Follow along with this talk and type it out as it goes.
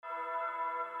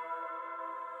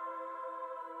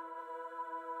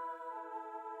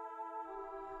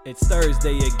It's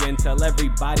Thursday again, tell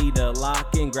everybody to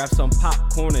lock in, grab some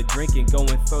popcorn, a drink, and go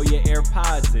and throw your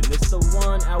AirPods in. It's the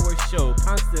 1 hour show,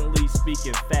 constantly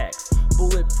speaking facts.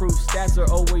 Bulletproof stats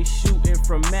are always shooting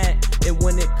from Matt. And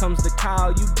when it comes to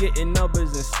Kyle, you getting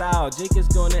numbers and style. Jake is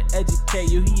gonna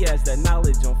educate you, he has that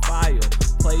knowledge on file.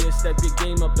 Players, step your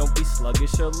game up, don't be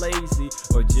sluggish or lazy.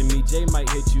 Or Jimmy J might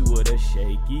hit you with a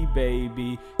shaky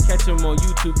baby. Catch him on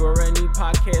YouTube or any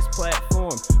podcast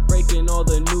platform. Breaking all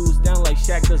the news down like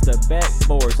Shaq does the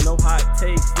backboards. No hot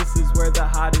takes, this is where the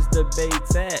hottest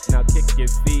debate's at. Now kick your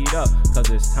feet up, cause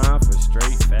it's time for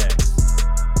straight facts.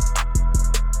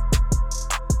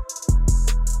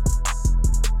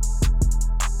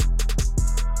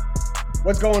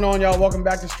 What's going on, y'all? Welcome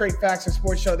back to Straight Facts, a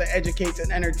sports show that educates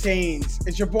and entertains.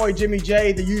 It's your boy, Jimmy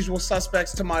J, the usual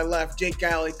suspects to my left, Jake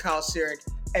Galley, Kyle Sirik,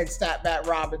 and Statbat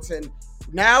Robinson.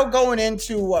 Now going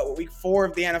into, week 4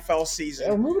 of the NFL season.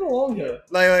 Yeah, we're moving along here.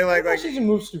 Like season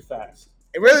moves too fast.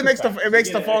 It really makes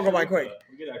the fall go by quick.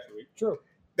 We get extra week. True.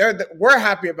 We're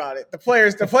happy about it. The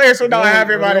players are not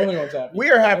happy about it.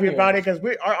 We are happy about it because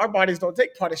our bodies don't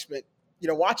take punishment,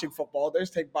 watching football.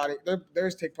 Theirs take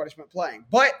punishment playing.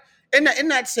 But in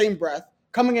that same breath,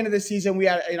 coming into the season, we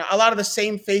had a lot of the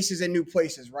same faces in new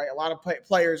places, right? A lot of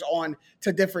players on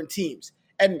to different teams.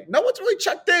 And no one's really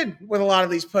checked in with a lot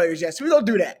of these players yet. So we're going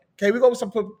to do that. Okay, we're going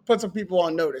to put some people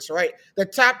on notice, right? The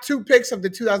top 2 picks of the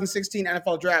 2016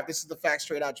 NFL Draft, this is the fact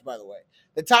straight out, by the way.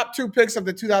 The top 2 picks of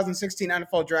the 2016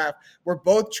 NFL Draft were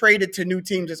both traded to new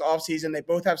teams this offseason. They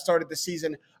both have started the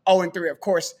season 0-3. Of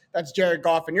course, that's Jared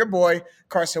Goff and your boy,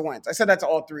 Carson Wentz. I said that to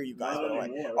all 3 of you guys, by the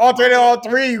way. All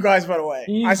three of you guys, by the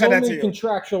way. I said that to you. He's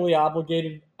only contractually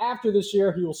obligated. After this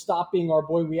year, he will stop being our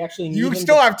boy. We actually need him. You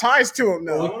still have ties to him,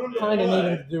 though. We kind of need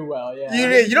him to do well, yeah.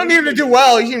 You don't need him to do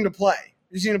well. You need him to play.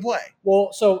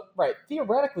 Well, so, right,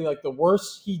 theoretically, the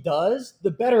worse he does,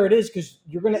 the better it is because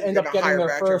you're going to end up getting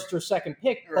their first or second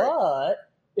pick. Right. But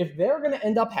if they're going to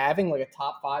end up having a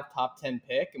top 5, top 10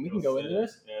 pick, and we can go into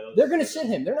this, they're going to sit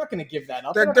him. They're not going to give that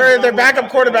up. Their backup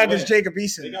quarterback is Jacob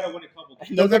Eason. They got to win a couple.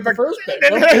 They'll get the first pick.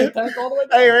 All the way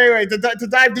down. Hey, wait. To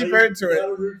dive deeper into it. You got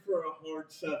to root for a hard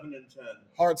 7-10.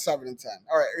 Hard 7-10.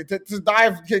 All right, to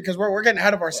dive, because we're getting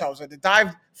ahead of ourselves. Right? To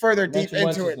dive further deep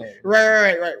into it.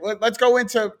 Right. Let's go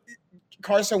into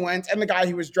Carson Wentz and the guy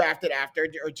he was drafted after,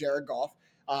 or Jared Goff.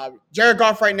 Jared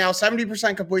Goff right now,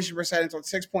 70% completion percentage on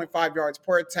 6.5 yards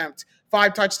per attempt,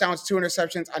 5 touchdowns, 2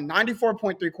 interceptions, a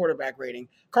 94.3 quarterback rating.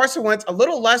 Carson Wentz, a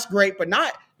little less great, but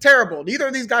not terrible. Neither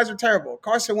of these guys are terrible.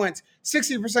 Carson Wentz,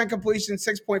 60% completion,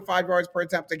 6.5 yards per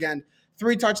attempt again,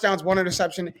 3 touchdowns, 1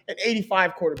 interception, and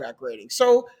 85 quarterback rating.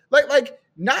 So,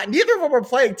 not neither of them are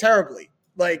playing terribly.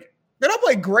 They're not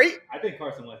playing great. I think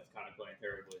Carson Wentz is kind of playing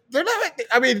terribly. They're not.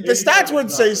 I mean, the stats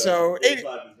wouldn't say so.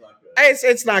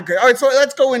 It's not good. All right, so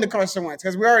let's go into Carson Wentz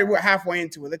because we're halfway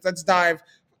into it. Let's dive,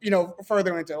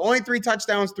 further into it. Only 3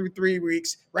 touchdowns through 3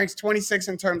 weeks. Ranks 26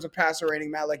 in terms of passer rating.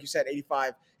 Matt, like you said,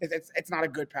 85. It's not a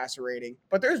good passer rating,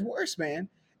 but there's worse, man.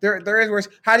 There is worse.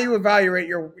 How do you evaluate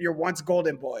your once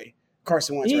golden boy,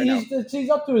 Carson Wentz, right now? He's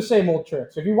up to his same old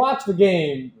tricks. If you watch the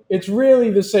game, it's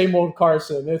really the same old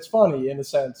Carson. It's funny in a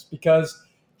sense because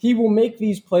he will make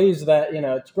these plays that,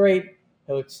 it's great.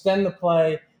 He'll extend the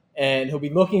play, and he'll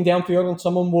be looking downfield, and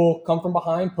someone will come from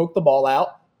behind, poke the ball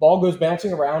out. Ball goes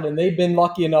bouncing around, and they've been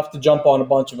lucky enough to jump on a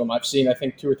bunch of them. I've seen, I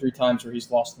think, 2 or 3 times where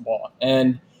he's lost the ball.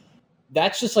 And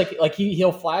that's just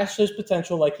he'll flash his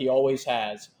potential like he always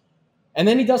has. And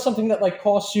then he does something that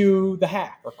costs you the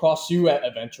half or costs you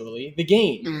eventually the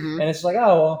game. Mm-hmm. And it's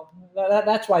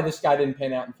that's why this guy didn't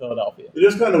pan out in Philadelphia. It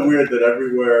is kind of weird that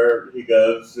everywhere he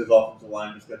goes, his offensive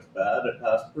line just gets bad at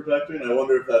pass protection. I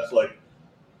wonder if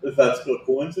that's a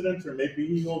coincidence or maybe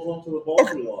he holds on to the ball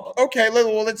too long. Okay,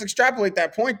 well, let's extrapolate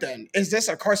that point then. Is this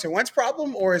a Carson Wentz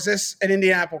problem or is this an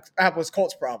Indianapolis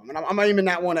Colts problem? And I'm aiming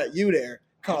that one at you there,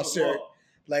 Kyle Sirik.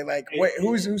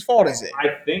 Whose fault is it?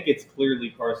 I think it's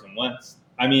clearly Carson Wentz.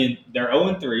 I mean, they're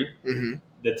 0-3. Mm-hmm.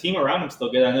 The team around him's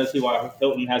still good. I know T.Y.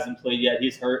 Hilton hasn't played yet.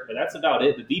 He's hurt, but that's about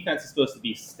it. The defense is supposed to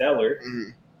be stellar.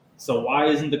 Mm-hmm. So why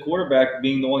isn't the quarterback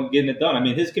being the one getting it done? I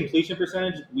mean, his completion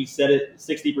percentage, we said it,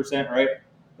 60%, right?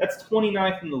 That's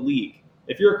 29th in the league.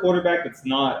 If you're a quarterback that's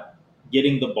not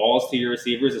getting the balls to your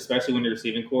receivers, especially when your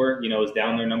receiving core, is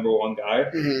down their number 1 guy,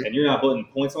 mm-hmm. and you're not putting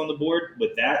points on the board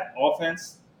with that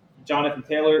offense, Jonathan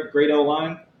Taylor, great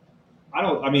O-line,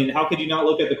 how could you not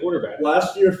look at the quarterback?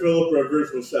 Last year, Phillip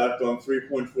Rivers was sacked on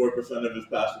 3.4% of his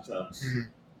pass attempts. Mm-hmm.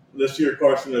 This year,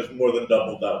 Carson has more than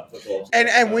doubled that.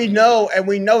 And we know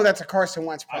that's a Carson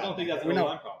Wentz problem. I don't think that's an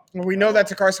O-line problem. We know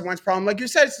that's a Carson Wentz problem. Like you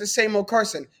said, it's the same old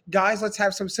Carson. Guys, let's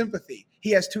have some sympathy.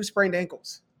 He has 2 sprained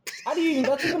ankles. How do you even?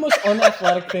 That's the most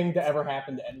unathletic thing to ever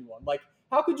happen to anyone. Like,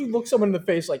 how could you look someone in the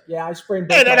face like, yeah, I sprained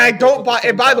both and I don't buy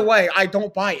it. By the way, I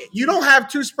don't buy it. You don't have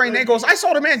 2 sprained ankles. I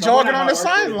saw the man jogging on the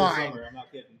sideline. I'm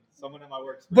not kidding. Someone in my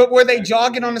work. But were they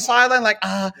jogging on the sideline like,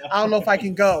 I don't know if I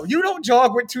can go? You don't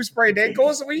jog with 2 sprained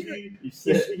ankles. He's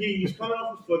coming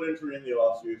off his foot injury in the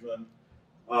offseason.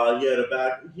 He had a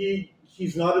back.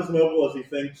 He's not as mobile as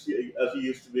he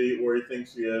used to be, or he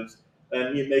thinks he is,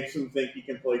 and he makes him think he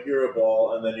can play hero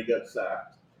ball, and then he gets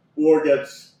sacked, or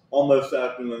gets almost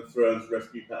sacked and then throws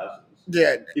risky passes.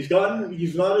 Yeah, he's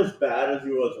not as bad as he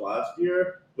was last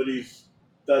year, but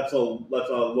that's a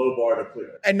low bar to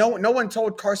clear. And no one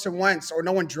told Carson Wentz, or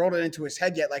no one drilled it into his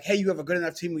head yet, like, hey, you have a good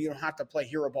enough team where you don't have to play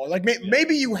hero ball. Like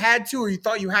maybe you had to, or you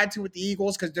thought you had to with the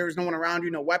Eagles because there was no one around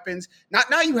you, no weapons.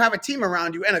 Now you have a team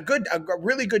around you and a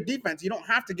really good defense. You don't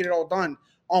have to get it all done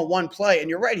on one play. And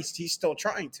you're right, he's still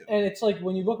trying to. And it's like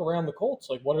when you look around the Colts,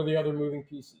 like what are the other moving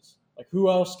pieces? Like who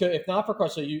else could, if not for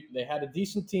Carson, they had a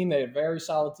decent team. They had a very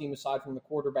solid team aside from the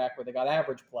quarterback where they got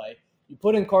average play. You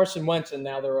put in Carson Wentz and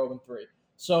now they're 0-3.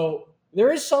 So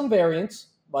there is some variance.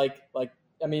 I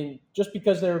mean, just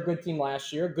because they're a good team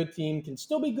last year, a good team can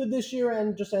still be good this year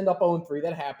and just end up 0-3.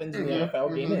 That happens in the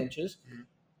NFL, game of inches.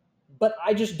 But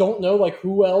I just don't know, like,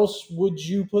 who else would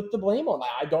you put the blame on?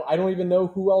 I don't even know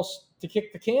who else to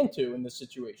kick the can to in this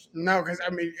situation. No, because,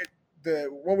 I mean,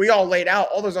 what we all laid out,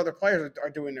 all those other players are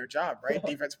doing their job, right?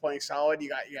 Defense playing solid. You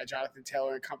got Jonathan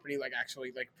Taylor and company, like,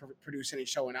 actually, like, producing and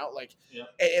showing out. Like,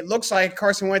 it looks like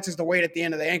Carson Wentz is the weight at the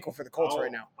end of the ankle for the Colts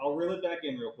right now. I'll reel it back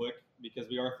in real quick because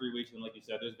we are 3 weeks, and like you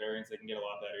said, there's variance. They can get a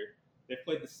lot better. They've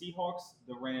played the Seahawks,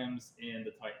 the Rams, and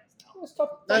the Titans now. It's tough.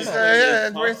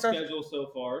 Tough schedule so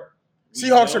far.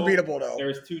 Seahawks are beatable, though.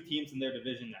 There's 2 teams in their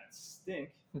division that stink.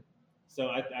 So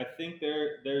I think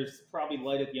there's probably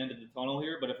light at the end of the tunnel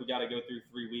here, but if we got to go through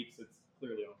 3 weeks, it's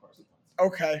clearly on Carson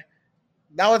Wentz. Okay.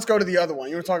 Now let's go to the other one.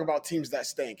 You want to talk about teams that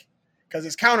stink. Because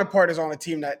his counterpart is on a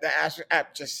team that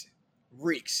just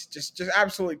reeks. Just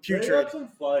absolutely putrid. They got some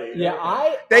fight.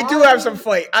 Yeah, They do have some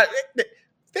fight.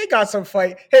 They got some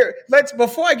fight. Here,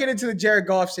 before I get into the Jared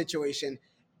Goff situation,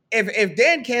 if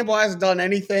Dan Campbell hasn't done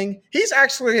anything, he's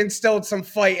actually instilled some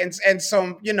fight and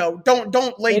some,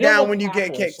 don't lay down when you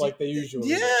get kicked. Like they usually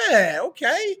do.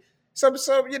 Okay.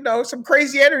 Some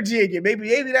crazy energy in you.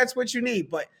 Maybe that's what you need.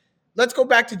 But let's go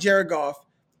back to Jared Goff.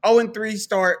 0-3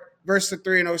 start versus the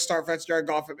 3-0 start. That's Jared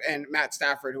Goff and Matt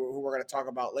Stafford, who we're going to talk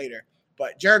about later.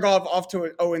 But Jared Goff off to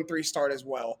an 0-3 start as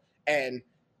well. And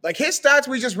like his stats,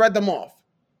 we just read them off.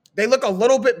 They look a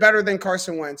little bit better than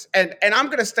Carson Wentz. And I'm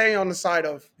going to stay on the side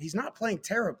of he's not playing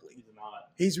terribly. He's not.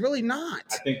 He's really not.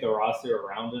 I think the roster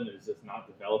around him is just not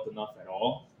developed enough at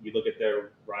all. You look at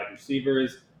their wide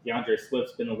receivers. DeAndre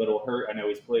Swift's been a little hurt. I know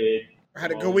he's played.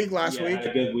 Had a good week last week. Had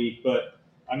a good week. But,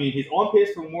 I mean, he's on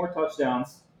pace for more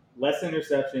touchdowns, less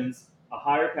interceptions, a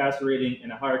higher passer rating,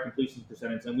 and a higher completion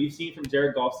percentage. And we've seen from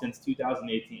Jared Goff since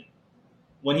 2018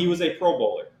 when he was a Pro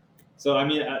Bowler. So, I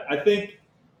mean, I think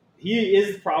he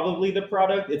is probably the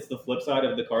product. It's the flip side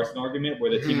of the Carson argument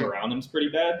where the team around him is pretty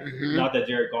bad. Not that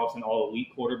Jared Goff's an all-elite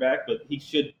quarterback, but he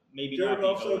should maybe Jared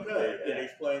not be. Goff's okay, and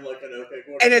he's playing like an okay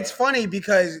quarterback. And it's funny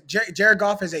because Jared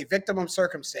Goff is a victim of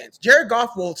circumstance. Jared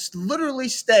Goff will literally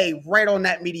stay right on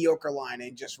that mediocre line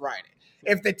and just ride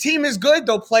it. If the team is good,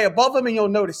 they'll play above him and you'll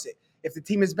notice it. If the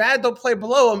team is bad, they'll play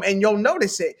below him and you'll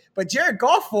notice it. But Jared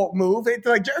Goff won't move. It's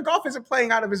like Jared Goff isn't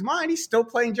playing out of his mind. He's still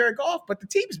playing Jared Goff, but the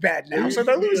team's bad now, so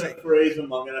they're losing. A phrase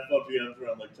among NFL GMs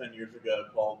around like 10 years ago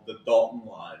called the Dalton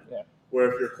line,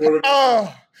 where if your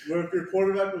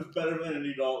quarterback was better than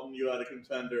Andy Dalton, you had a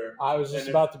contender. I was just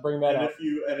about to bring that up.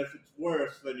 If it's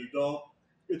worse, then you don't.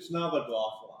 It's now the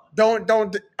Goff line.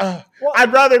 Don't.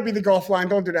 I'd rather be the Goff line.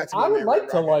 Don't do that to me. I would like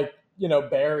to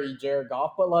bury Jared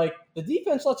Goff, but the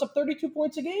defense lets up 32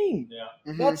 points a game.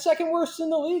 Yeah. That's second worst in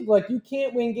the league. You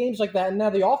can't win games like that. And now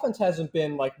the offense hasn't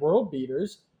been world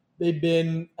beaters. They've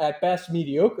been at best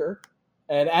mediocre.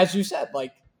 And as you said,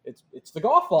 it's the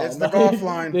Goff line. It's the Goff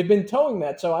line. They've been towing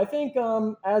that. So I think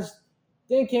as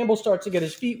Dan Campbell starts to get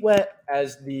his feet wet,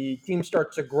 as the team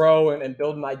starts to grow and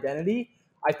build an identity,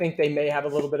 I think they may have a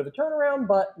little bit of a turnaround.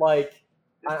 But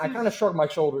I kind of shrug my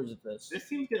shoulders at this. This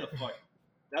team's gonna fight.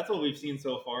 That's what we've seen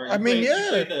so far. You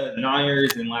played the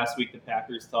Niners and last week the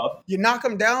Packers tough. You knock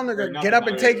them down, they're going to get up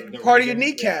and take part of your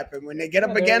kneecap. And when they get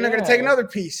up again, they're going to take another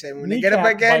piece. And when they get up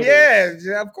again,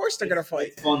 of course they're going to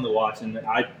fight. It's fun to watch. And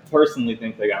I personally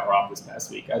think they got robbed this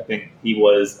past week. I think he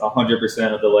was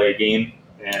 100% of the leg game.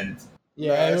 And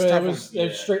it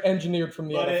was straight engineered from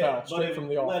the NFL, straight from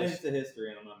the office. Led into history,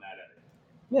 and I'm not mad at it.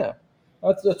 Yeah.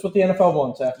 That's what the NFL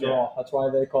wants, after all. That's why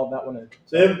they called that one in.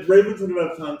 So. The Ravens would have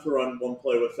had time to run one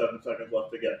play with 7 seconds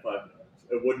left to get 5 yards.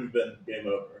 It wouldn't have been game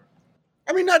over.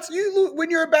 I mean, when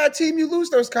you're a bad team, you lose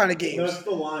those kind of games. That's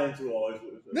the Lions who always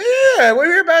lose. Yeah, when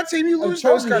you're a bad team, you lose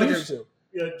those kind of games.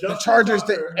 Yeah, the Chargers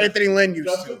that Anthony Lynn used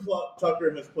Justin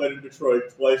Tucker has played in Detroit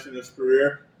twice in his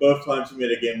career. Both times he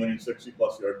made a game-winning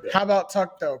 60-plus yard kick. How about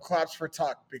Tuck, though? Claps for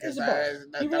Tuck. Because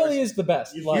he really is the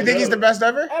best. You think he's the best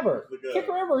ever? Ever.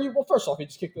 Kicker ever. Well, first off, he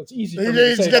just kicked. It's easy for he me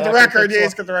to just say get the record. Yeah,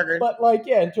 he's got the record. But,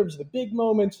 in terms of the big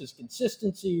moments, his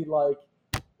consistency,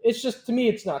 it's just, to me,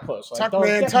 it's not close. Tuck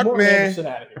man. Anderson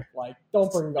out of here.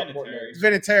 Don't bring up Morton Anderson.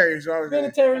 Vinatieri is always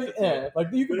Vinatieri,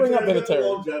 you can bring up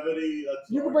Vinatieri.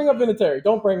 You can bring up Vinatieri.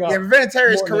 Don't bring up. Yeah,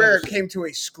 Vinatieri's career came to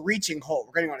a screeching halt.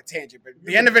 We're getting on a tangent, but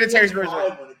the end of Vinatieri's career.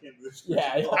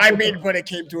 I mean, when it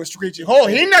came to a screeching halt,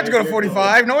 he didn't have to go to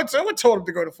 45. No one told him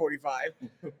to go to 45.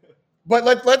 But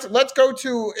let's go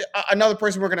to another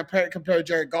person we're going to compare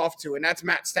Jared Goff to, and that's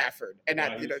Matt Stafford. And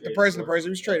the person he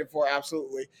was traded for,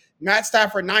 absolutely. Matt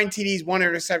Stafford, 9 TDs, 1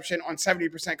 interception on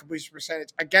 70% completion percentage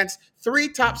against 3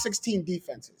 top 16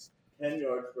 defenses. 10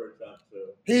 yards per attempt, too.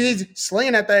 He's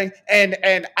slinging that thing. And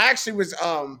I actually was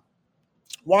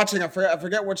watching, I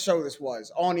forget what show this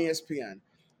was, on ESPN.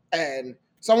 And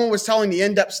someone was telling the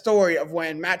in-depth story of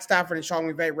when Matt Stafford and Sean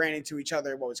McVay ran into each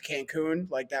other, Cancun,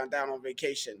 down on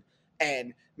vacation.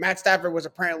 And Matt Stafford was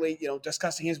apparently,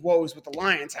 discussing his woes with the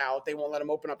Lions, how they won't let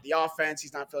him open up the offense.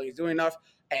 He's not feeling he's doing enough.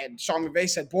 And Sean McVay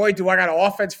said, "Boy, do I got an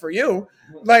offense for you?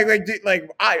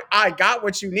 I got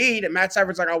what you need." And Matt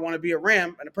Stafford's like, "I want to be a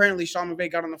Ram." And apparently Sean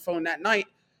McVay got on the phone that night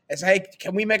and said, "Hey,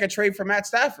 can we make a trade for Matt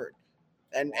Stafford?"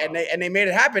 And they made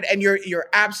it happen. And you're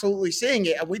absolutely seeing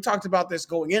it. And we talked about this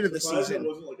going into the season. It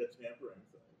wasn't like a tampering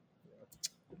thing.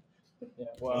 Yeah,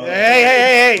 well,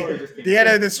 hey!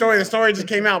 The story just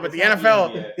came out, but the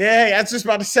NFL, I was just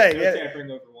about to say,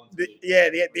 the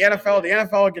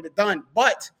NFL will get it done.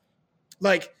 But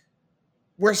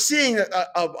we're seeing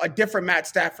a different Matt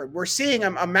Stafford. We're seeing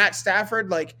a Matt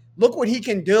Stafford. Look what he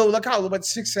can do. Look what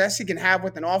success he can have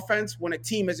with an offense when a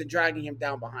team isn't dragging him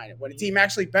down behind it. When a team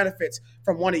actually benefits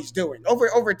from what he's doing.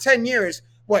 Over 10 years,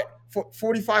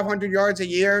 4,500 yards a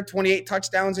year, 28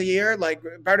 touchdowns a year,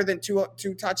 better than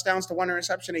two touchdowns to 1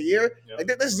 interception a year.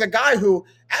 Yep. This is a guy who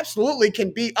absolutely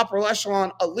can be upper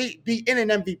echelon elite, be in an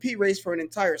MVP race for an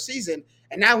entire season.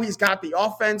 And now he's got the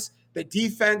offense, the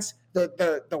defense,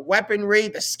 the weaponry,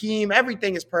 the scheme,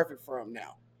 everything is perfect for him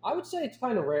now. I would say it's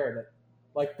kind of rare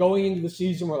that going into the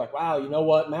season, we're like, wow, you know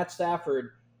what, Matt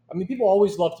Stafford. I mean, people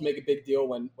always love to make a big deal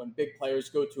when big players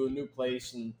go to a new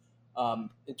place and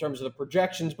in terms of the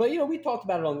projections. But, we talked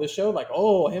about it on this show,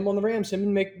 him on the Rams, him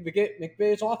and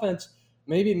McVay's offense,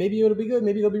 maybe it'll be good.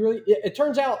 Maybe they'll be really – it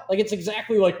turns out it's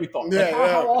exactly like we thought.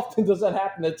 How often does that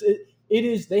happen? It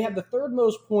is – they have the 3rd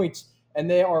most points,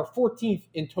 and they are 14th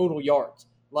in total yards.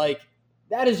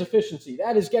 That is efficiency.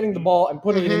 That is getting the ball and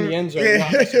putting it in the end zone and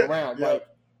not messing around.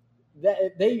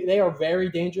 They are very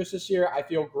dangerous this year. I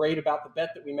feel great about the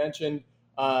bet that we mentioned,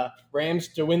 Rams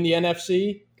to win the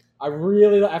NFC. I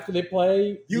really, after they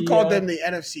play. You called them the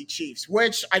NFC Chiefs,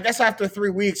 which I guess after 3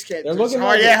 weeks, they're looking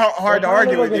hard to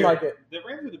argue with you. The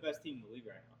Rams are the best team in the league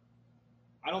right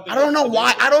now. I don't know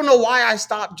why. I don't know why I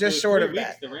stopped just short of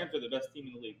that. The Rams are the best team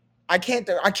in the league. I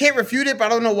can't refute it, but I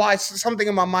don't know why. Something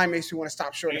in my mind makes me want to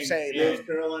stop short of saying it. Those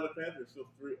Carolina Panthers still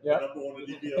number 1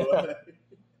 in DVOA.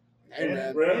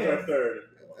 Amen. Rams are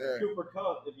 3rd. Cooper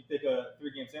Kupp, if you take a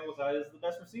 3-game sample size, is the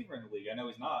best receiver in the league. I know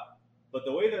he's not, but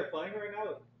the way they're playing right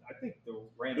now, I think the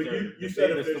Rams are the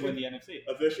favorites to win the NFC.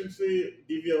 Efficiency,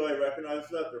 DVOA recognizes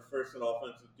that. They're first in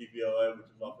offensive DVOA, which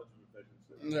is offensive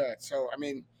efficiency. Yeah, so, I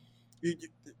mean,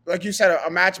 like you said, a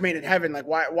match made in heaven.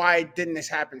 Why didn't this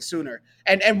happen sooner?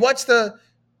 And what's the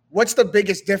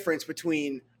biggest difference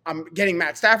between getting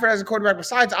Matt Stafford as a quarterback,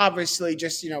 besides obviously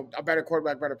just, a better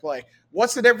quarterback, better play?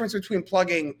 What's the difference between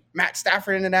plugging Matt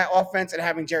Stafford into that offense and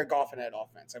having Jared Goff in that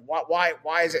offense? And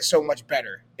why is it so much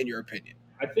better, in your opinion?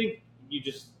 I think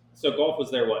so Goff was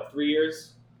there, 3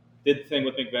 years? Did the thing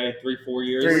with McVay, 3-4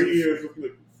 years? 3 years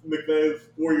with McVay,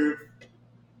 4 years,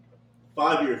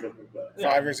 5 years with McVay.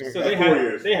 Yeah. 5 years with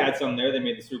McVay. So they had some there. They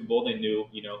made the Super Bowl. They knew,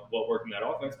 what worked in that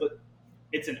offense. But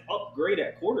it's an upgrade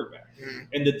at quarterback. Mm-hmm.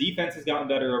 And the defense has gotten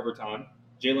better over time.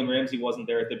 Jalen Ramsey wasn't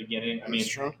there at the beginning.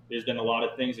 There's been a lot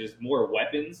of things. There's more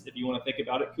weapons, if you want to think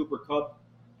about it. Cooper Kupp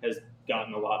has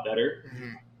gotten a lot better.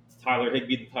 Mm-hmm. Tyler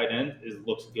Higbee, the tight end,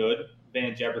 looks good.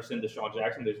 Van Jefferson, Deshaun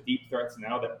Jackson, there's deep threats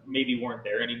now that maybe weren't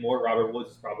there anymore. Robert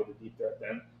Woods is probably the deep threat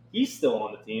then. He's still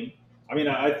on the team.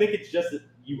 I think it's just that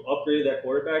you upgraded that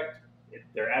quarterback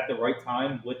they're at the right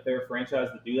time with their franchise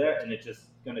to do that, and it's just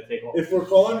going to take off. If we're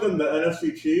calling them the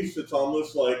NFC Chiefs, it's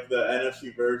almost like the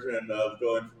NFC version of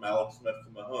going from Alex Smith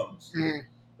to Mahomes.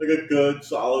 Like a good,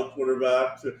 solid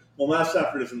quarterback. Matt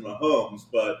Stafford isn't Mahomes,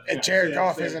 but and Jared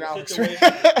Goff isn't Alex Smith.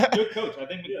 Good coach. I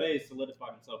think McVay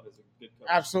solidified himself as a good coach.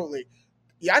 Absolutely.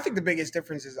 Yeah, I think the biggest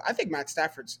difference is I think Matt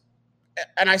Stafford's,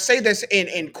 and I say this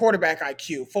in quarterback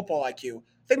IQ, football IQ,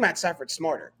 I think Matt Stafford's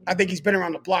smarter. I think he's been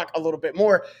around the block a little bit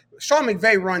more. Sean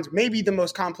McVay runs maybe the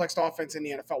most complex offense in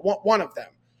the NFL, one of them.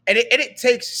 And it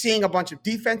takes seeing a bunch of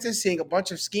defenses, seeing a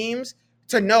bunch of schemes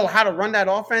to know how to run that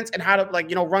offense and how to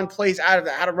run plays out of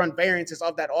that, how to run variances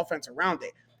of that offense around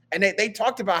it. And they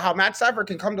talked about how Matt Stafford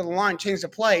can come to the line, change the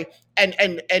play,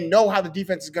 and know how the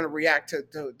defense is going to react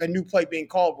to the new play being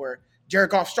called where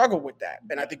Jared Goff struggled with that.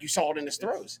 And I think you saw it in his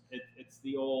throws. It's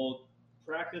the old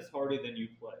practice harder than you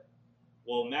play.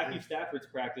 Well, Matthew Stafford's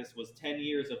practice was 10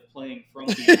 years of playing from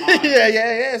behind.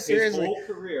 yeah, seriously. His whole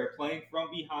career playing from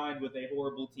behind with a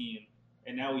horrible team,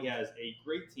 and now he has a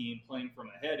great team playing from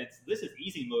ahead. This is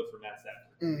easy mode for Matt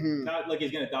Stafford. Mm-hmm. Not like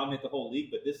he's going to dominate the whole league,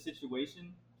 but this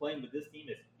situation, playing with this team,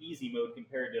 is easy mode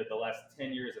compared to the last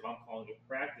 10 years of I'm calling it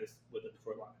practice with the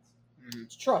Detroit Lions.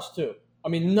 It's trust, too. I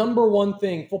mean, number one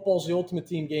thing, football's the ultimate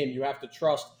team game. You have to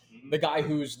trust the guy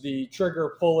who's the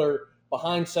trigger puller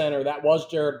behind center. That was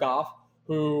Jared Goff,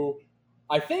 who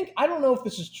I don't know if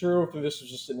this is true, if this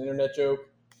was just an internet joke,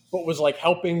 but was like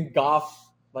helping Goff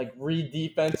like read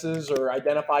defenses or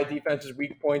identify defenses'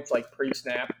 weak points like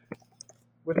pre-snap.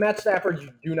 With Matt Stafford, you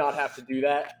do not have to do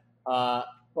that.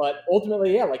 But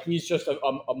ultimately, yeah, like he's just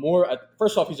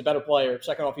first off, he's a better player.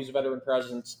 Second off, he's a veteran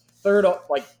presence. Third off,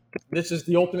 like this is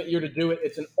the ultimate year to do it.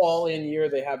 It's an all-in year.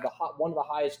 They have one of the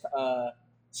highest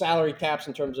salary caps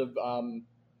in terms of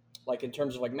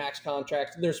max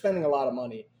contracts. They're spending a lot of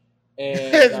money.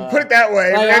 And put it that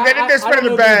way. They're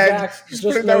spending the bag. Just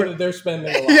know that they're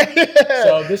spending a lot. Yeah.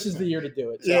 So this is the year to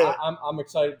do it. So yeah. I'm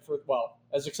excited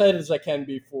as excited as I can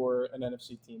be for an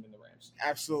NFC team in the Rams.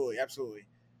 Absolutely.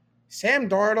 Sam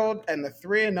Darnold and the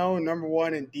 3-0 number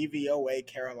 1 in DVOA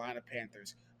Carolina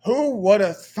Panthers. Who would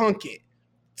have thunk it?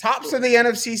 Tops of the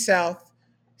NFC South.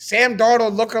 Sam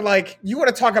Darnold looking like you want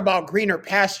to talk about greener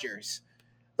pastures.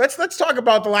 Let's talk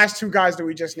about the last two guys that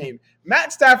we just named.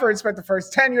 Matt Stafford spent the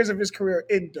first 10 years of his career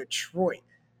in Detroit.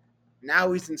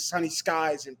 Now he's in sunny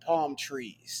skies and palm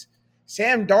trees.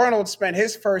 Sam Darnold spent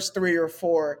his first 3 or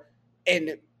 4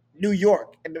 in New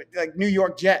York, like New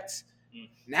York Jets.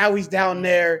 Now he's down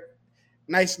there,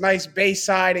 nice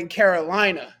Bayside in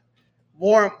Carolina.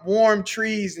 Warm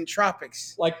trees and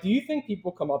tropics. Like, do you think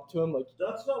people come up to him like,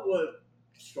 that's not what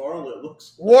Charlotte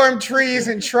looks like? Warm trees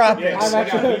and tropics.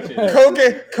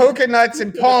 Coconuts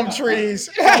and palm trees.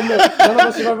 None of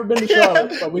us have ever been to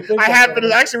Charlotte, but we think I have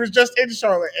been. Actually, was just in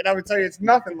Charlotte, and I would tell you it's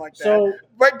nothing like that. So,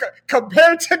 but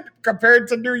compared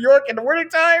to New York in the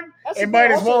wintertime, it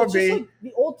might as well be. Like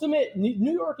the ultimate.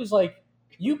 New York is like,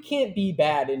 you can't be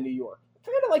bad in New York.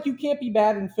 Kind of like you can't be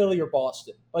bad in Philly or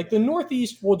Boston. Like the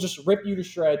Northeast will just rip you to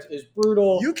shreds. Is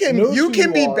brutal. You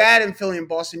can be bad in Philly and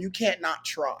Boston. You can't not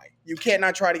try. You can't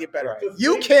not try to get better. Right.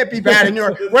 You can't be bad in New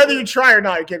York. Whether you try or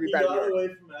not, you can't be bad in New York. He got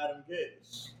away from Adam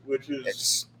Gase,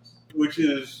 which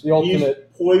is the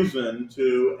ultimate poison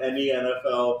to any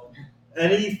NFL,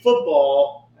 any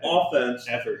football offense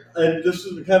effort. And this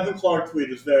is Kevin Clark tweet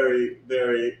is very,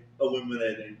 very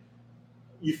illuminating.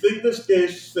 You think this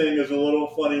Gase thing is a little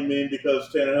funny meme because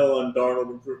Tannehill and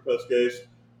Darnold improved post Gase,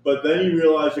 but then you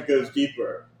realize it goes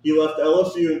deeper. He left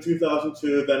LSU in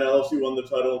 2002, then LSU won the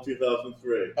title in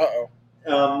 2003.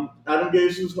 Adam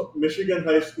Gase's Michigan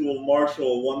High School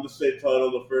Marshall won the state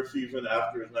title the first season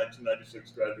after his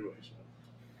 1996 graduation.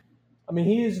 I mean,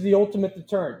 he is the ultimate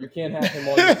deterrent. You can't have him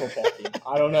on your football team.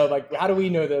 I don't know. Like, how do we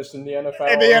know this? And the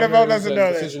NFL, and the NFL doesn't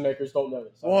know this. Decision makers don't know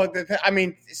this. Well,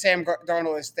 Sam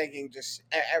Darnold is thanking just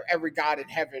every god in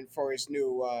heaven for his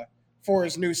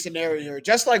new scenario here.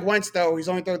 Just like Wentz, though, he's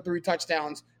only thrown 3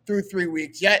 touchdowns through 3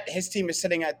 weeks. Yet his team is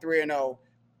sitting at 3-0.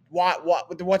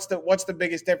 What's the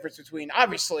biggest difference between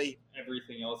obviously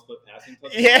everything else but passing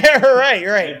touchdowns? Yeah, right.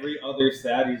 Every other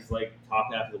stat, he's like top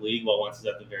half of the league, while Wentz is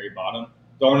at the very bottom.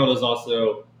 Darnold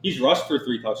is he's rushed for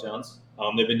 3 touchdowns.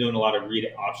 They've been doing a lot of read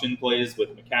option plays with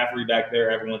McCaffrey back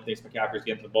there. Everyone thinks McCaffrey's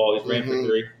getting the ball. He's ran for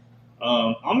 3.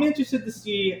 I'm interested to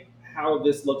see how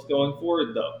this looks going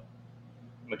forward, though.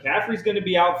 McCaffrey's going to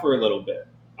be out for a little bit.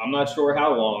 I'm not sure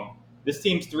how long. This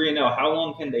team's 3-0. How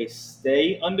long can they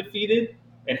stay undefeated?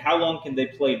 And how long can they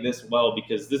play this well?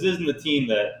 Because this isn't the team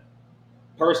that,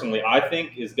 personally, I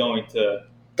think is going to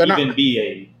be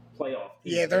a playoff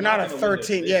team. Yeah, they're not a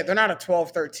 13. Yeah, they're not a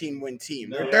 12-13 win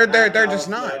team. They're just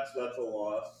not. That's a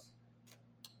loss.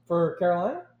 For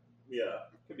Carolina? Yeah.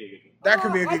 Could be a good game. That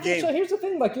could be a good game. So here's the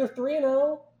thing. Like, you're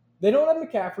 3-0. They don't have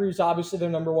McCaffrey, who's obviously their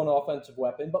number one offensive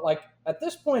weapon. But, like, at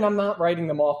this point, I'm not writing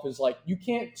them off as, like, you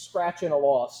can't scratch in a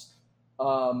loss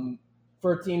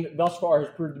for a team that thus far has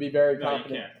proved to be very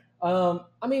competent. You can't.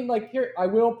 I mean, like, here, I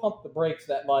will pump the brakes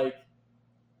that, like,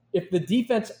 if the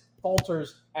defense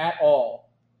falters at all,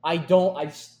 I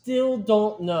still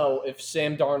don't know if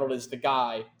Sam Darnold is the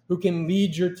guy who can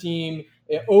lead your team,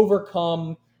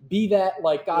 overcome, be that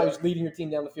like guy who's leading your team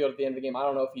down the field at the end of the game. I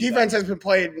don't know if he's defense has been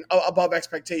played above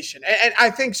expectation, and I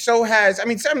think so has. I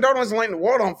mean, Sam Darnold isn't lighting the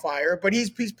world on fire, but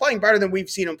he's playing better than we've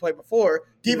seen him play before.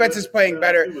 Defense is playing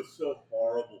better. He was so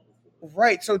horrible before.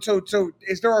 Right. So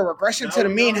is there a regression to the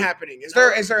mean happening? Is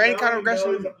there any kind of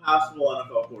regression? He's a passable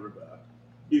NFL quarterback.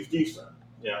 He's decent.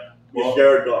 Yeah. He's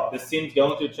Jared Goff. This team's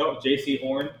going through J.C.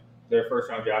 Horn, their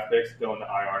first-round draft picks, going to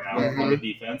IR now on the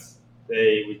defense.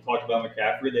 We talked about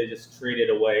McCaffrey. They just traded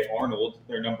away Arnold,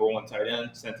 their number one tight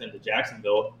end, sent him to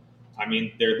Jacksonville. I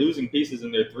mean, they're losing pieces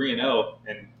and they're 3-0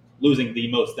 and losing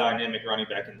the most dynamic running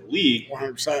back in the league.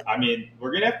 100%. I mean,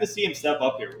 we're going to have to see him step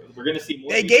up here. We're going to see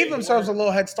more. They gave themselves a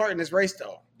little head start in this race,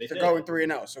 though. They're going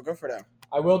 3-0, so good for them.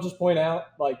 I will just point out,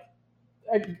 like,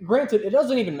 granted, it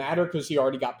doesn't even matter because he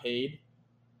already got paid.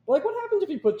 But, like, what happens if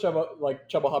you put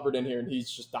Chuba Hubbard in here and he's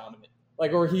just dominant?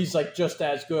 Like, or he's, like, just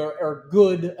as good or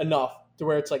good enough to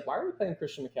where it's like, why are we playing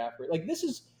Christian McCaffrey? Like, this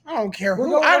is – I don't care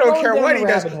who. I don't care what he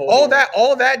does. All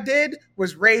that did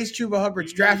was raise Chuba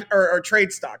Hubbard's draft or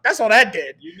trade stock. That's all that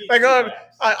did. Like,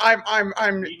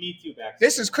 you need two backs.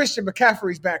 This is Christian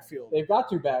McCaffrey's backfield. They've got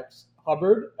two backs,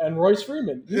 Hubbard and Royce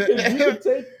Freeman. You could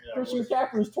take Christian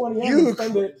McCaffrey's 20 and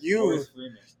spend it.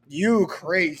 You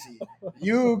crazy.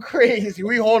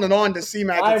 We holding on to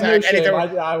C-Mac attack.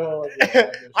 I will.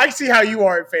 I see how you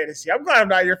are in fantasy. I'm glad I'm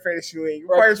not in your fantasy league.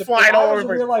 Players flying all over. In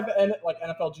real life, like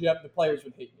NFL GM, the players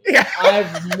would hate me. Yeah. I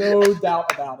have no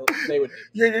doubt about it. They would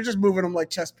hate me. You're just moving them like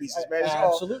chess pieces, man.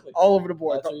 Absolutely. All over the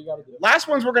board. That's what you got to do. Last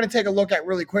ones we're going to take a look at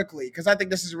really quickly because I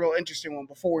think this is a real interesting one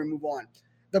before we move on.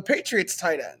 The Patriots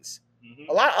tight ends. Mm-hmm.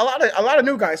 A lot of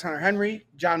new guys. Hunter Henry,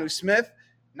 Jonnu Smith.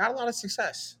 Not a lot of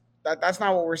success. That's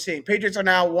not what we're seeing. Patriots are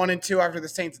now 1-2 after the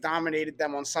Saints dominated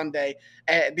them on Sunday.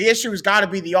 And the issue has got to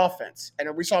be the offense.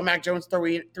 And we saw Mac Jones throw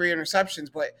 3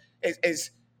 interceptions, but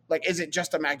is it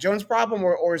just a Mac Jones problem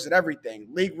or is it everything?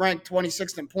 League ranked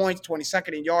 26th in points,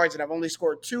 22nd in yards, and have only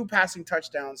scored 2 passing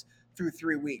touchdowns through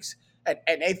 3 weeks. And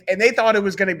they thought it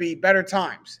was going to be better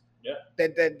times. Yeah.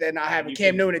 Than not having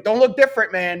Cam Newton. It don't look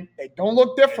different, man. They don't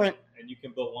look different. And you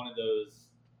can put one of those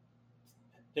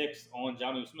picks on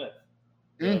Jonnu Smith.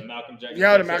 Malcolm Jenkins.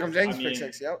 Yeah, the Malcolm Jenkins pick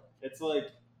six. Yep. It's like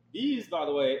these, by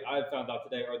the way, I found out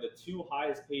today, are the 2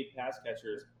 highest paid pass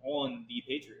catchers on the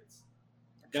Patriots.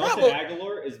 Nelson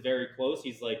Aguilar is very close.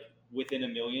 He's like within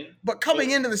 $1 million. But coming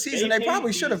into the season, they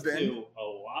probably should have been. A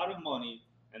lot of money,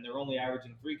 and they're only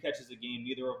averaging 3 catches a game.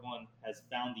 Neither of one has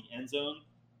found the end zone,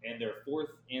 and they're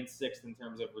 4th and 6th in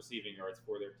terms of receiving yards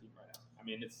for their team right now. I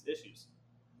mean, it's issues.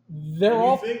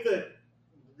 You think that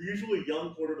usually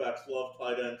young quarterbacks love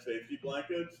tight end safety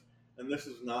blankets, and this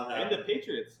is not happening. And the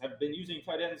Patriots have been using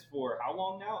tight ends for how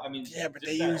long now? I mean, yeah, but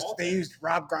they used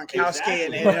Rob Gronkowski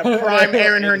and a prime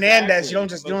Aaron Hernandez. You don't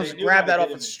just grab that off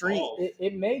the street.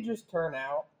 It may just turn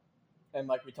out, and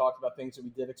like we talked about things that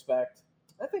we did expect.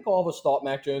 I think all of us thought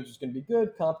Mac Jones was going to be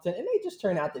good, competent. It may just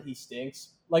turn out that he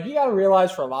stinks. Like, you got to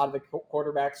realize for a lot of the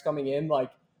quarterbacks coming in,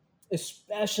 like,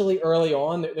 especially early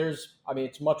on,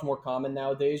 it's much more common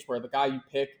nowadays where the guy you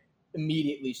pick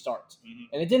immediately starts.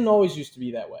 Mm-hmm. And it didn't always used to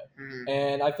be that way. Mm-hmm.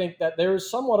 And I think that there's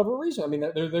somewhat of a reason. I mean,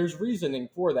 there's reasoning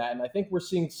for that. And I think we're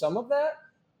seeing some of that.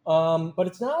 But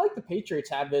it's not like the Patriots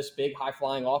have this big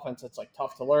high-flying offense that's, like,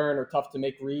 tough to learn or tough to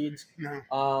make reads.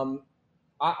 No.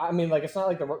 I mean, like, it's not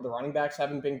like the running backs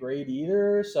haven't been great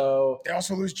either. So they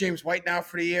also lose James White now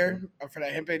for the year for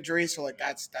that hip injury. So, like,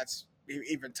 that's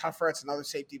even tougher. It's another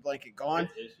safety blanket gone.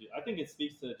 I think it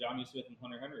speaks to Jonnu Smith and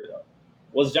Hunter Henry, though.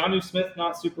 Was Jonnu Smith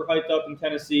not super hyped up in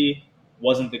Tennessee?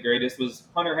 Wasn't the greatest. Was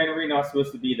Hunter Henry not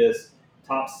supposed to be this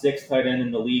top 6 tight end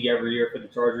in the league every year for the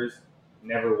Chargers?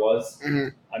 Never was. Mm-hmm.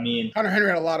 I mean, Hunter Henry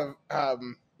had a lot of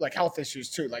health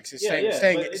issues too. Like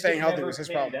staying healthy was his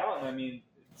problem. Out, and I mean,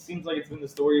 it seems like it's been the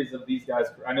stories of these guys.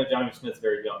 I know Jonnu Smith's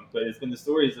very young, but it's been the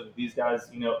stories of these guys,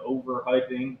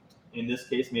 overhyping. In this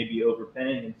case, maybe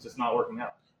overpaying, and it's just not working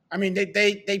out. I mean,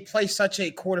 they play such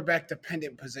a quarterback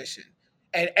dependent position,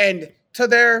 and to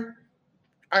their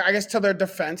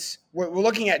defense, we're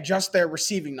looking at just their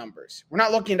receiving numbers. We're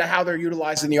not looking at how they're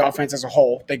utilizing the offense as a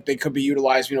whole. They could be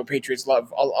utilized. Patriots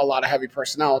love a lot of heavy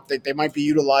personnel. They might be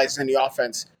utilized in the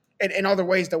offense in other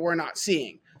ways that we're not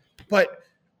seeing. But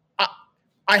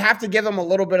I have to give them a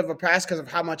little bit of a pass because of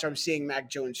how much I'm seeing Mac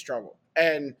Jones struggle.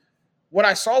 And what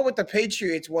I saw with the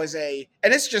Patriots was and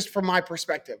it's just from my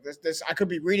perspective. This I could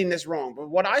be reading this wrong, but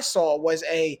what I saw was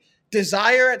a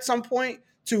desire at some point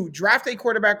to draft a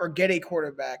quarterback or get a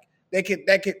quarterback. They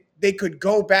could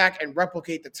go back and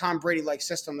replicate the Tom Brady-like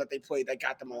system that they played that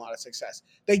got them a lot of success.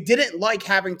 They didn't like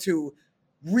having to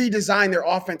redesign their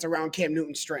offense around Cam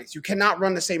Newton's strengths. You cannot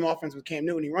run the same offense with Cam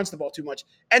Newton. He runs the ball too much.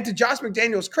 And to Josh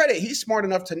McDaniels' credit, he's smart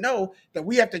enough to know that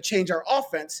we have to change our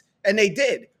offense, and they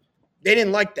did. They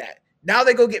didn't like that. Now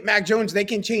they go get Mac Jones. They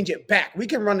can change it back. We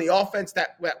can run the offense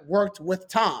that worked with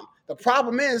Tom. The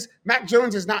problem is Mac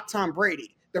Jones is not Tom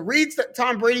Brady. The reads that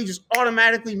Tom Brady just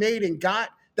automatically made and got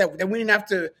that we didn't have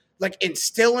to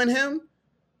instill in him,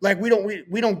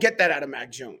 we don't get that out of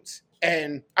Mac Jones.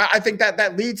 And I think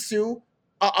that leads to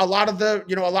a lot of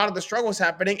the struggles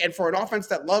happening. And for an offense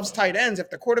that loves tight ends, if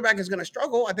the quarterback is going to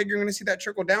struggle, I think you're going to see that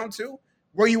trickle down to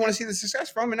where you want to see the success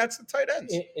from, and that's the tight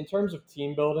ends. In terms of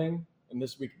team building, and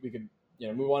this we could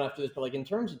move on after this, but in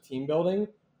terms of team building,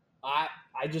 I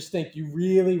just think you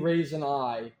really raise an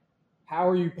eye. How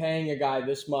are you paying a guy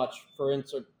this much? For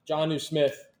instance, Jonnu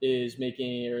Smith is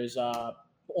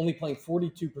only playing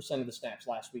 42% of the snaps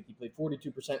last week. He played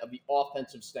 42% of the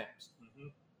offensive snaps.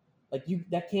 Mm-hmm.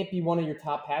 That can't be one of your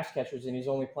top pass catchers, and he's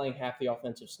only playing half the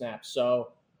offensive snaps.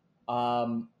 So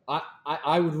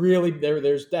I would really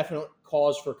there's definite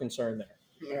cause for concern there.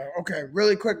 Yeah, okay,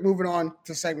 really quick, moving on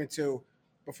to segment 2.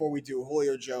 Before we do,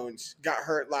 Julio Jones got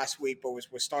hurt last week, but was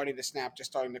starting to snap,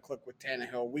 just starting to click with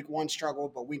Tannehill. Week 1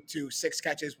 struggled, but week 2, 6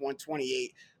 catches,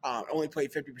 128. Only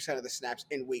played 50% of the snaps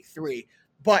in week 3.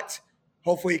 But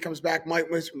hopefully he comes back. Might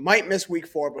miss week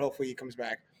 4, but hopefully he comes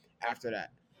back after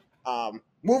that.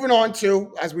 Moving on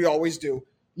to, as we always do,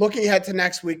 looking ahead to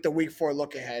next week, the week 4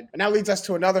 look ahead. And that leads us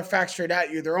to another fact straight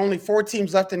at you. There are only 4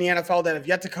 teams left in the NFL that have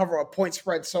yet to cover a point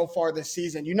spread so far this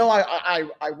season.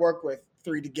 I work with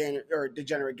 3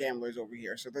 degenerate gamblers over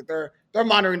here, so that they're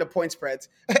monitoring the point spreads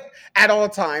at all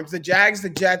times. The Jags, the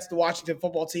Jets, the Washington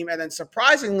football team, and then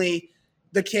surprisingly,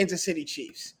 the Kansas City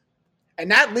Chiefs.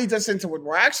 And that leads us into what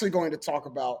we're actually going to talk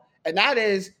about, and that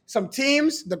is some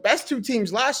teams, the best 2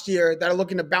 teams last year that are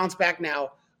looking to bounce back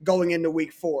now going into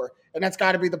week 4, and that's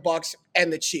got to be the Bucs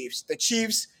and the Chiefs. The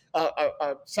Chiefs,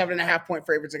 7.5-point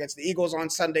favorites against the Eagles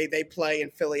on Sunday. They play in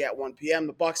Philly at 1 p.m.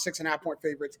 The Bucs, 6.5-point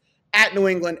favorites at New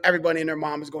England. Everybody and their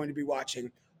mom is going to be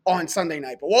watching on Sunday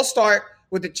night. But we'll start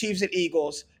with the Chiefs and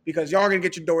Eagles because y'all are going to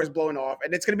get your doors blown off,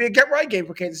 and it's going to be a get-right game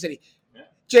for Kansas City. Yeah.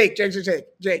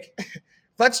 Jake.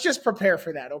 Let's just prepare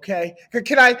for that, okay?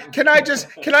 Can I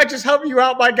just help you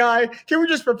out, my guy? Can we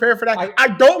just prepare for that? I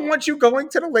don't want you going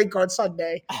to the lake on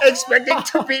Sunday expecting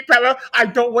to beat Pella. I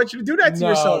don't want you to do that to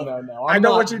yourself. No. I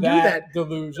don't want you to do that.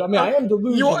 Delusional. I mean, I am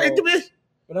delusional.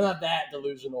 But I'm not that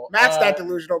delusional. Matt's that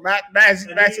delusional. Matt's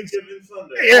Sunday.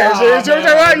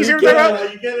 Yeah,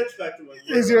 you can't expect to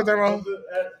win.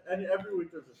 And every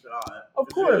week there's a shot. Of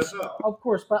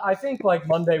course. But I think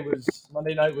Monday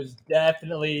night was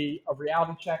definitely a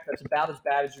reality check. That's about as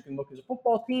bad as you can look as a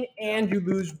football team, and you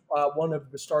lose one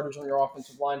of the starters on your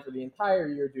offensive line for the entire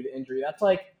year due to injury. That's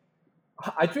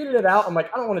I tweeted it out. I'm I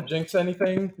don't want to jinx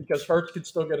anything because Hurts could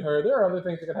still get hurt. There are other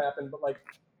things that could happen, but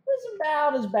it's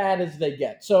about as bad as they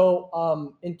get.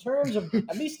 So in terms of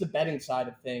at least the betting side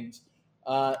of things,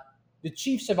 the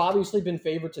Chiefs have obviously been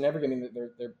favorites in every game. I mean,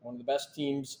 they're one of the best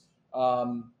teams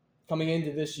coming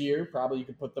into this year. Probably you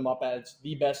could put them up as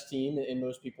the best team in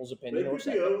most people's opinion. They could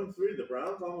be 0-3. The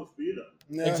Browns almost beat them.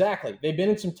 Yeah. Exactly. They've been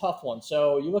in some tough ones.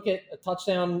 So you look at a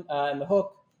touchdown in the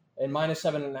hook and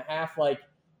 -7.5.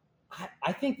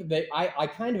 I think that I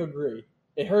kind of agree.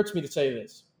 It hurts me to say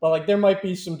this, but there might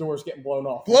be some doors getting blown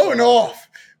off. Blown off.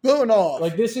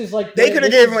 This is they could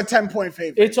have gave him a 10-point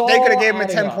favorite. They could have gave him a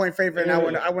 10-point favorite, and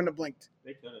I wouldn't have blinked.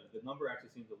 They could have. The number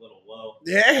actually seems a little low.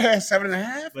 Yeah,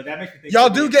 7.5. But that makes me think. Y'all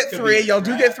do get 3. Y'all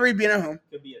do get 3 being at home.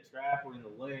 Could be a trap or in the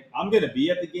lane. I'm gonna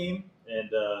be at the game, and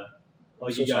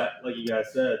like you guys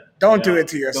said, don't do it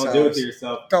to yourself. Don't do it to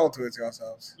yourself. Don't do it to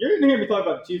yourselves. You're gonna hear me talk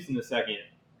about the Chiefs in a second.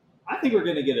 I think we're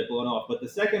gonna get it blown off, but the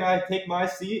second I take my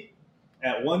seat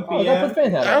at 1 p.m.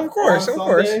 Of course.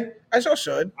 I sure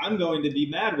should. I'm going to be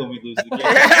mad when we lose the game.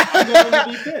 I'm going to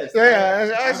be pissed. I'm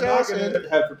not going to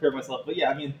have prepared myself. But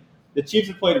yeah, I mean, the Chiefs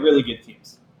have played really good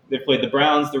teams. They've played the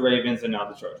Browns, the Ravens, and now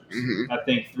the Chargers. Mm-hmm. I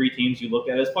think 3 teams you look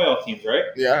at as playoff teams, right?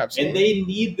 Yeah, absolutely. And they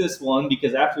need this one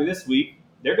because after this week,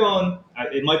 they're going.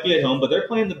 It might be at home, but they're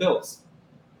playing the Bills.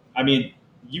 I mean,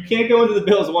 you can't go into the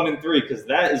Bills 1-3 because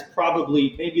that is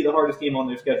probably maybe the hardest game on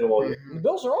their schedule all year. The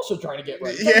Bills are also trying to get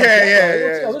right. Yeah.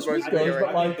 Let's see how this week goes,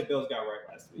 I think the Bills got right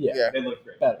last week. Yeah. They look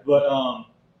great. Better. But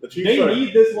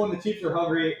need this one. The Chiefs are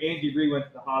hungry. Andy Reid went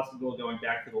to the hospital, going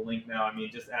back to the link now. I mean,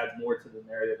 it just adds more to the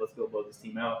narrative. Let's go blow this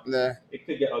team out. Nah. It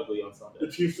could get ugly on Sunday.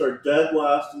 The Chiefs are dead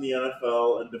last in the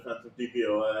NFL in defensive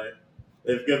DVOA.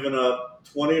 They've given up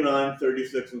 29,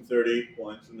 36, and 30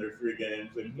 points in their 3 games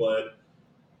they've played.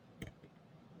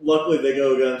 Luckily, they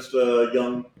go against a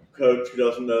young coach who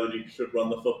doesn't know that he should run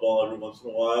the football every once in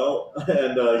a while,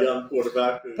 and a young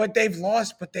quarterback. But they've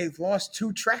lost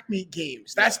 2 track meet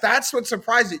games. That's what's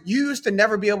surprising. You used to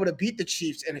never be able to beat the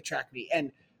Chiefs in a track meet.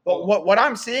 And what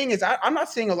I'm seeing is I'm not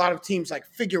seeing a lot of teams like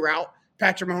figure out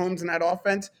Patrick Mahomes and that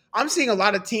offense. I'm seeing a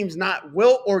lot of teams not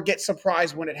will or get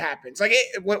surprised when it happens. Like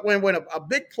when a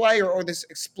big play or this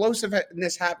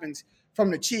explosiveness happens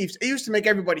from the Chiefs, it used to make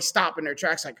everybody stop in their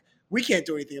tracks like, we can't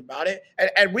do anything about it.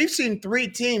 And we've seen 3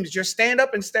 teams just stand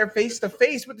up and stare face to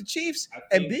face with the Chiefs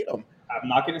and beat them. I'm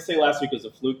not going to say last week was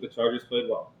a fluke. The Chargers played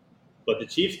well. But the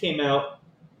Chiefs came out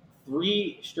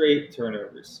 3 straight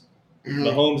turnovers. Mm-hmm.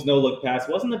 Mahomes no-look pass.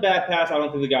 Wasn't a bad pass. I don't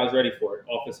think the guy was ready for it.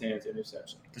 Off his hands,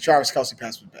 interception. The Travis Kelce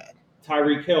pass was bad.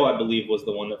 Tyreek Hill, I believe, was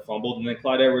the one that fumbled. And then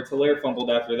Clyde Edwards-Helaire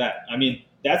fumbled after that. I mean,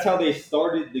 that's how they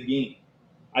started the game.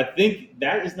 I think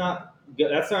that's not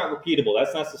repeatable.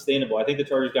 That's not sustainable. I think the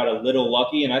Chargers got a little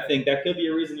lucky, and I think that could be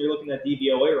a reason you're looking at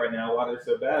DVOA right now, why they're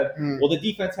so bad. Well, the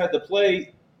defense had to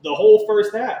play the whole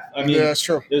first half. I mean, yeah, that's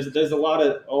true. There's a lot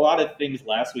of things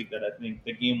last week that I think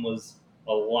the game was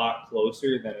a lot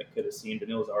closer than it could have seemed,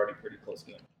 and it was already a pretty close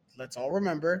game. Let's all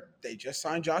remember they just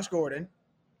signed Josh Gordon.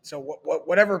 So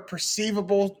whatever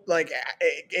perceivable, like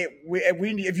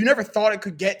if you never thought it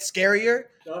could get scarier.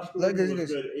 Josh Gordon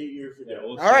was good 8 years ago.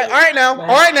 Yeah, all right now.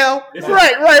 Right.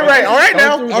 All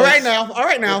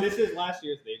right now. But this is last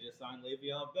year's. They just signed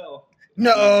Le'Veon Bell.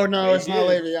 No, it's not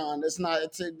Le'Veon. It's not.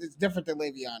 It's different than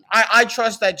Le'Veon. I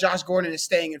trust that Josh Gordon is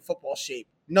staying in football shape,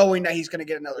 knowing that he's going to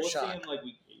get another shot. See him like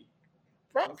week 8.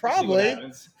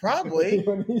 Probably.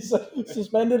 When he's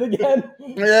suspended again.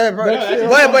 Yeah, bro.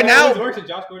 No, but now, works and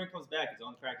Josh Gordon comes back. He's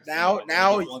on practice. Now,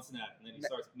 one snap, and then he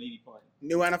starts maybe playing.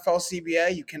 New NFL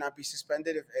CBA, you cannot be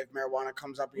suspended if marijuana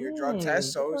comes up in your drug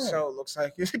test. So it looks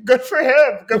like good for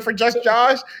him. Good for just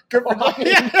Josh. Good for Josh.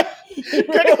 He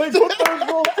really put those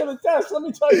rules to the test. Let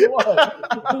me tell you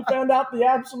what. He found out the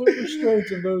absolute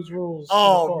restraints of those rules.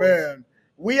 Oh, man.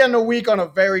 We end the week on a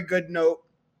very good note.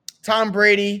 Tom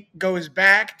Brady goes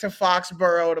back to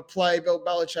Foxborough to play Bill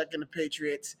Belichick and the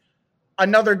Patriots.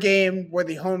 Another game where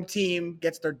the home team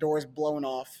gets their doors blown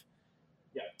off.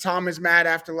 Yeah. Tom is mad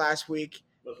after last week.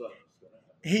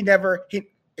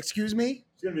 Excuse me?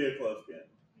 It's going to be a close game.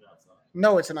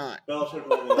 No, it's not. Belichick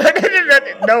won't.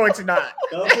 No, it's not.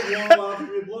 Belichick won't allow it to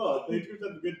be a blowout. Patriots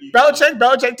have a good defense.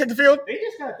 Belichick take the field. They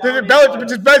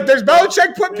just got Does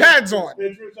Belichick put pads on?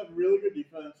 Patriots have a really good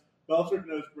defense. Belichick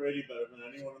knows Brady better than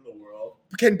anyone in the world.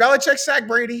 Can Belichick sack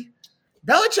Brady?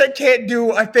 Belichick can't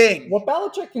do a thing. What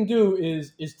Belichick can do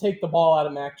is take the ball out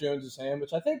of Mac Jones' hand,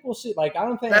 which I think we'll see. Like, I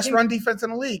don't think best run defense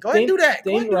in the league. Go ahead and do that.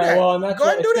 Well, and that's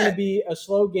why it's going to be a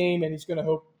slow game, and he's going to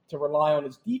hope to rely on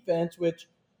his defense. Which,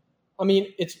 I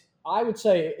mean, I would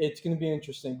say it's going to be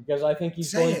interesting because I think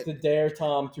he's going to dare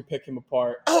Tom to pick him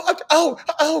apart.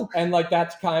 Oh! And like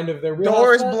that's kind of their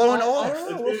doors blown off.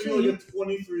 It's going to be a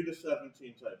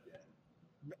 23-17 type game.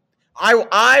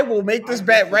 I will make this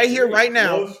bet right here, right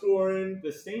now. Low scoring.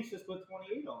 The Saints just put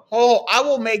 28 on. Oh, I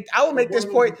will make this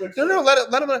point. No,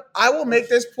 let him. I will make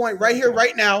this point right here,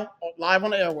 right now, live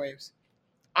on the airwaves.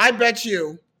 I bet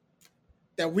you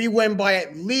that we win by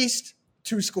at least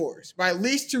 2 scores, by at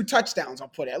least 2 touchdowns. I'll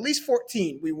put it at least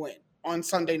 14. We win on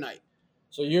Sunday night.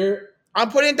 So I'm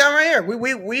putting it down right here.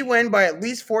 We win by at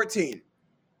least 14.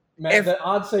 Man,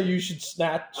 I'd say you should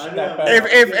snatch that bet.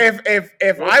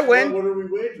 If I win, what are we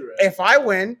wagering? If I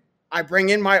win, I bring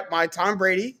in my Tom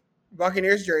Brady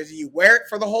Buccaneers jersey. You wear it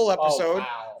for the whole episode. Oh,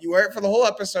 wow. You wear it for the whole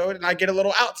episode, and I get a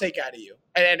little outtake out of you.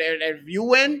 And if you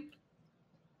win,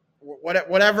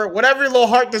 whatever your little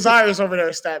heart desires over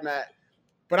there, Stat Matt.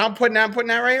 But I'm putting that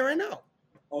right here, right now.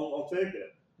 I'll take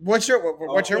it. What's your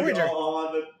wager? I'll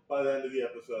have it by the end of the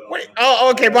episode. Wait,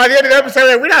 okay. By the end of the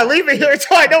episode, we're not leaving here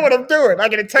until I know what I'm doing. I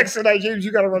get a text tonight, James.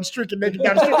 You got to run streaking naked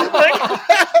down the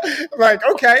street. Like,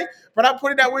 okay, but I'm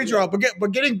putting that wager on.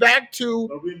 But getting back to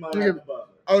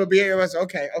it'll be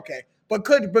okay. But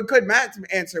could Matt's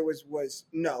answer was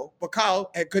no. But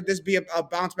Kyle, could this be a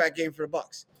bounce back game for the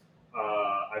Bucs?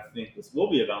 I think this will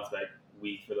be a bounce back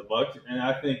week for the Bucs, and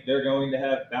I think they're going to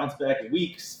have bounce back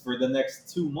weeks for the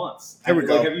next 2 months. Here we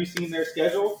go. Have you seen their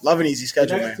schedule? Love an easy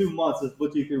schedule. The next 2 months, let's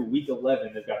put you through week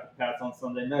 11. They've got the Pats on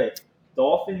Sunday night.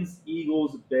 Dolphins,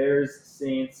 Eagles, Bears,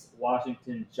 Saints,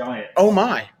 Washington, Giants. Oh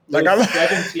my! Those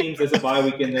 7 teams. There's a bye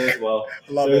week in there as well.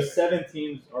 Those 7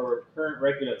 teams are current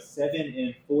record of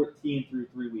 7-14 through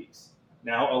 3 weeks.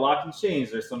 Now a lot can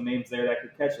change. There's some names there that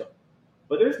could catch them,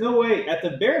 but there's no way. At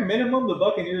the bare minimum, the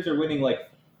Buccaneers are winning like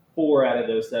 4 out of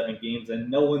those 7 games, and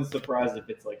no one's surprised if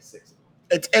it's like 6 of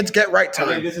them. It's get right time.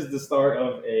 I think this is the start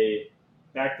of a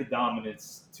back to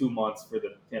dominance 2 months for the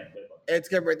Tampa Bay Buccaneers. It's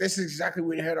good, but this is exactly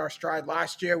when we hit our stride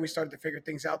last year. We started to figure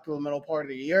things out through the middle part of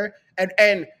the year.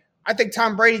 And I think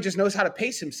Tom Brady just knows how to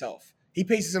pace himself. He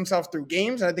paces himself through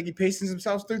games, and I think he paces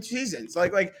himself through seasons.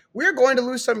 Like we're going to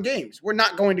lose some games. We're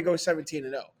not going to go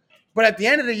 17-0. But at the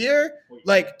end of the year,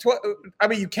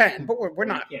 you can, but we're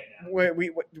not.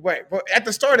 Wait. But at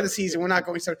the start of the season, we're not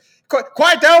going to.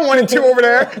 Quiet down, 1-2 over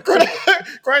there.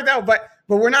 Quiet down. But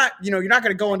we're not. You're not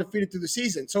going to go undefeated through the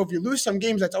season. So if you lose some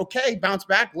games, that's okay. Bounce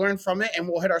back, learn from it, and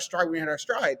we'll hit our stride. We hit our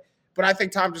stride. But I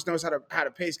think Tom just knows how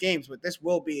to pace games. But this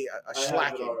will be a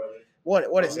slacking. What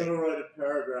is it? I'm going to write a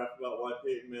paragraph about why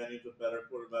Peyton Manning's a better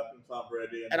quarterback than Tom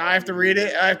Brady. And I have to read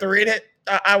it.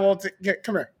 I will.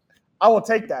 Come here. I will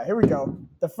take that. Here we go.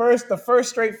 The first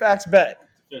straight facts bet.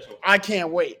 I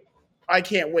can't wait. I'm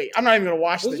not even going to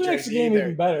watch the Jersey. This makes the game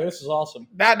even better. This is awesome.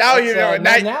 Now you know.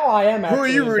 Now I am. Who are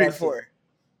you rooting for?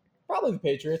 Probably the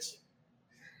Patriots.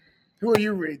 Who are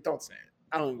you rooting? Don't say it.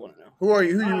 I don't even want to know. Who are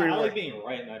you? Who are you rooting for? I like being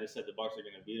right, and I just said the Bucs are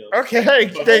going to beat them. Okay,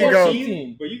 there you go.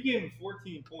 But you gave him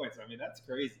 14 points. I mean, that's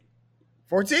crazy.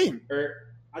 14. Or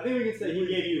I think we can say he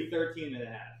gave you 13.5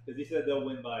 because he said they'll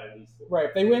win by at least 4.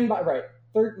 Right. They win by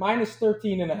minus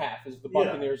 13.5 is the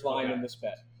Buccaneers line in this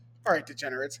bet. All right,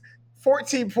 degenerates.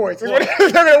 14 points. Well,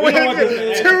 they're going to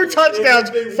win 2 touchdowns,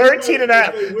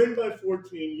 13.5. If they win by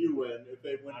 14, you win. If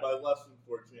they win by less than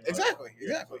 14, exactly.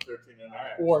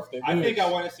 13.5. Or if they lose. I think I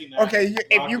want to see Matt. Okay,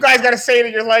 if you guys got to say it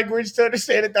in your language to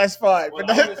understand it, that's fine. Well,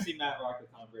 I want to see Matt rock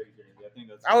with Tom Brady jersey. I think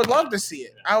that's. I would love to see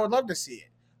it. I would love to see it.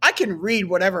 I can read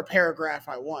whatever paragraph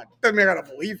I want. Doesn't mean I gotta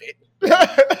believe it. He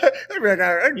gotta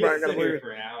believe it.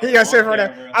 He gotta sit for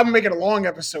now. I'm making a long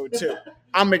episode too.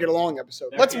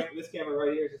 This camera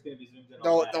right here is just gonna be zoomed in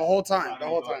the whole time.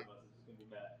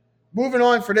 Moving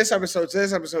on for this episode. So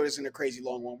this episode isn't a crazy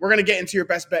long one. We're gonna get into your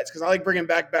best bets because I like bringing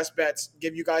back best bets.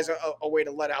 Give you guys a way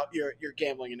to let out your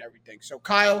gambling and everything. So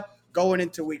Kyle, going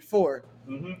into week 4,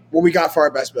 what we got for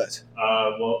our best bets?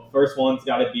 Well, first one's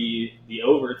got to be the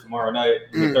over tomorrow night,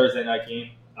 the Thursday night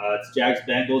game. It's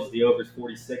Jags-Bengals. The over's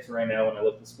 46 right now when I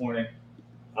looked this morning.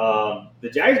 The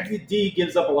Jags D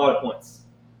gives up a lot of points,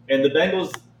 and the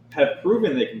Bengals have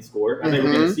proven they can score. I think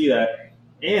we're going to see that.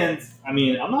 And, I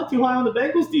mean, I'm not too high on the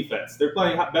Bengals defense. They're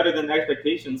playing better than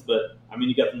expectations, but, I mean,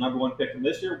 you got the number 1 pick from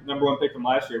this year, number 1 pick from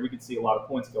last year. We could see a lot of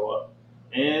points go up.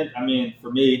 And, I mean,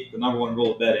 for me, the number 1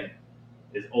 rule of betting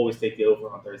is always take the over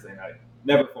on Thursday night.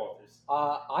 Never falters.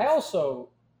 I also,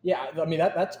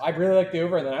 that's I really like the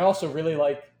over, and then I also really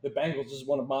like the Bengals. This is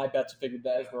one of my bets. I figured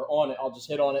that as we're on it, I'll just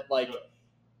hit on it. Like,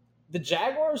 the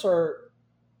Jaguars are,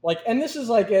 like, and this is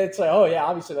like, it's like, oh, yeah,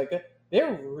 obviously, like,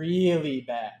 they're really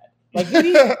bad. Like,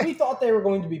 we thought they were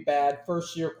going to be bad.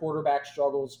 First-year quarterback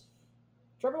struggles.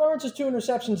 Trevor Lawrence has 2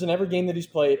 interceptions in every game that he's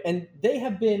played, and they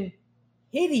have been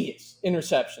hideous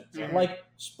interceptions. Like,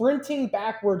 sprinting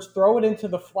backwards, throw it into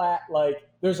the flat, like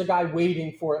there's a guy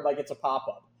waiting for it like it's a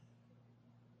pop-up.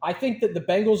 I think that the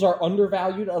Bengals are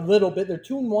undervalued a little bit. They're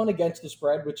 2-1 against the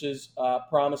spread, which is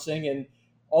promising, and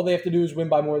all they have to do is win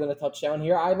by more than a touchdown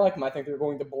here. I like them. I think they're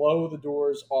going to blow the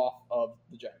doors off of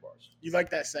the Jaguars. You like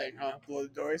that saying, huh? Blow the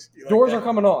doors? Doors are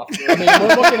coming off. I mean,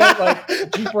 we're looking at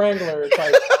like Jeep Wrangler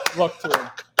type look to them.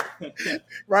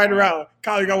 Riding around.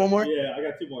 Kyle, you got one more? Yeah, I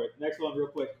got 2 more. Next one real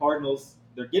quick. Cardinals,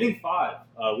 they're getting 5.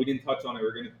 We didn't touch on it.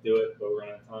 We're going to do it, but we're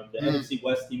running out of time. The NFC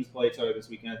West teams play each other this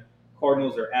weekend.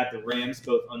 Cardinals are at the Rams,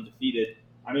 both undefeated.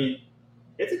 I mean,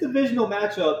 it's a divisional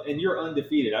matchup, and you're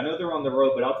undefeated. I know they're on the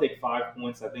road, but I'll take 5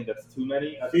 points. I think that's too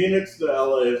many. Phoenix to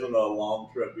LA isn't a long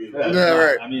trip either.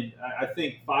 Right. I mean, I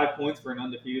think 5 points for an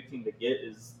undefeated team to get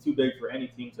is too big for any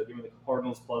team. So give me the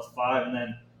Cardinals plus 5, and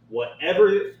then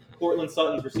whatever Cortland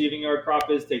Sutton's receiving yard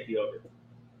prop is, take the over.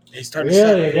 He's starting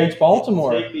really against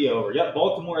Baltimore. Take the over. Yep,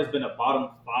 Baltimore has been a bottom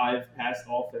 5 pass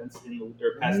offense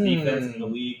pass defense in the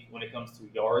league when it comes to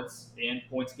yards and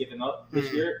points given up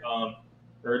this year.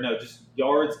 Just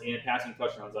yards and passing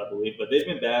touchdowns, I believe. But they've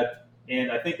been bad, and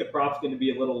I think the prop's going to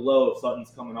be a little low if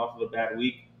Sutton's coming off of a bad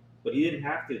week. But he didn't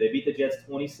have to. They beat the Jets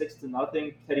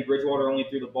 26-0. Teddy Bridgewater only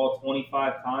threw the ball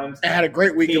 25 times. And had a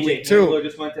great week in week 2. Handler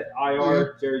just went to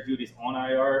IR. Jerry Jeudy's on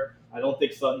IR. I don't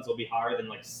think Sutton's will be higher than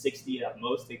like 60 at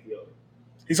most. Take the over.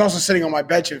 He's also sitting on my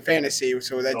bench in fantasy,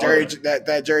 so that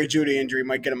Jerry Jeudy injury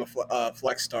might get him a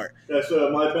flex start. Yeah, so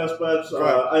my best bets,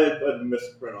 I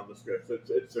missed print on the script.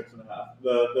 It's 6.5.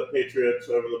 The Patriots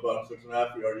over the Bucs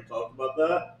 6.5. We already talked about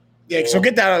that. Yeah, so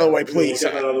get that out of the way, please.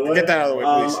 Get that out of the way,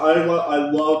 please. I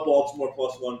love Baltimore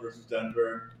 +1 versus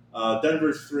Denver.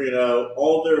 Denver's 3-0.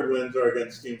 All their wins are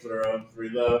against teams that are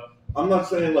 0-3, though. I'm not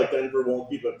saying like Denver won't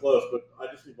keep it close, but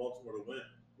I just need Baltimore to win.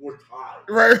 We're tied.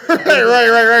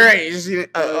 Right. You just need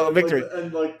a victory.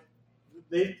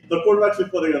 The quarterbacks they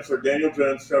played against are Daniel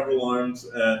Jones, Trevor Lawrence,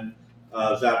 and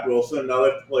Zach Wilson. Now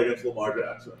they have to play against Lamar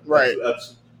Jackson. Right.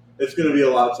 It's going to be a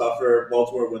lot tougher.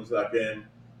 Baltimore wins that game.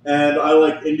 And I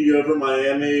like Indy over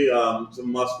Miami. It's a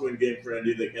must-win game for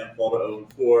Indy. They can't fall to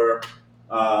 0-4.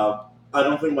 I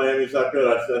don't think Miami's that good.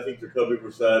 I think Jacoby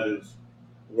Brissett is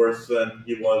worse than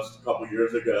he was a couple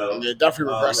years ago. Yeah,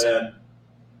 definitely regressing. And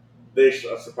they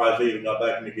surprised they even got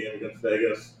back in the game against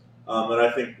Vegas. And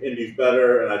I think Indy's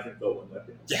better, and I think they'll win that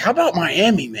game. Yeah, how about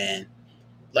Miami, man?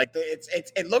 Like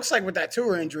it looks like with that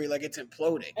Tua injury, like it's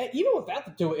imploding. And even without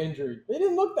the Tua injury, they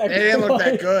didn't look that good. They didn't look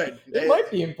that good. It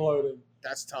might be imploding.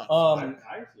 That's tough.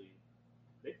 Actually,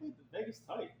 they played the Vegas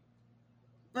tight.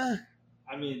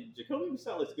 I mean, Jacoby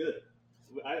Brissett looks good.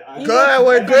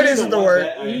 Good isn't the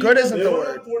word. Good isn't the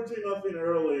word. They went 14-0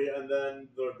 early, and then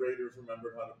the Raiders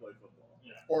remembered how to play football.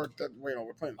 Yeah. We're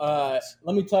playing.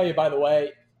 Let me tell you, by the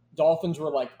way, Dolphins were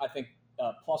like, I think,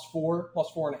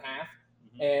 +4.5.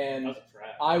 And that was a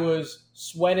trap. I was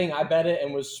sweating. I bet it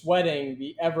and was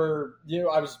sweating I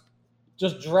was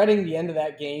just dreading the end of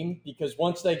that game because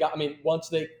once they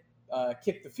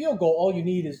kicked the field goal, all you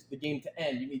need is the game to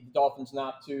end. You need the Dolphins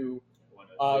not to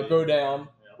go down.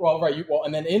 Yeah. Well, right.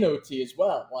 And then in OT as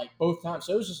well, like both times.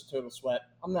 So it was just a total sweat.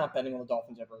 I'm not betting on the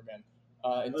Dolphins ever again.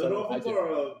 The Dolphins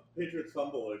are Patriots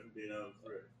fumble away from being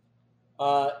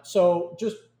 0-3. So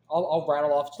just I'll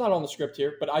rattle off. It's not on the script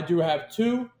here, but I do have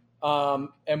two.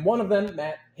 And one of them,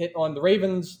 Matt, hit on the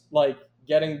Ravens, like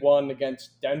getting one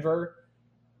against Denver.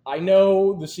 I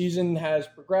know the season has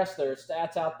progressed. There are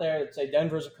stats out there that say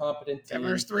Denver's a competent team.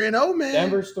 Denver's 3-0, man.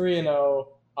 Denver's 3-0.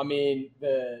 I mean,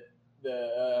 the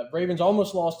Ravens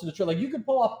almost lost to Detroit. Like, you could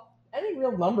pull up any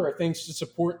real number of things to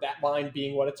support that line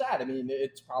being what it's at. I mean,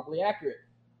 it's probably accurate.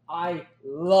 I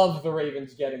love the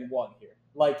Ravens getting one here.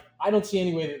 Like, I don't see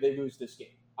any way that they lose this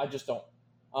game. I just don't.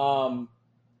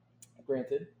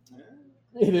 Granted.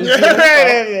 It is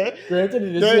Granted,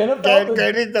 it is the NFL.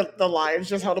 Granted, the Lions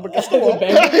just held them against the wall.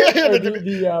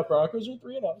 The Broncos are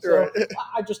 3-0. So right.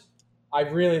 I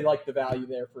really like the value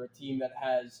there for a team that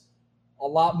has a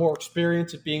lot more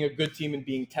experience at being a good team and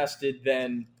being tested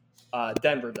than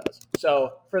Denver does.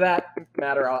 So for that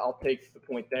matter, I'll take the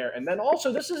point there. And then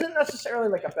also, this isn't necessarily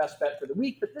like a best bet for the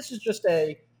week, but this is just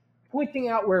a pointing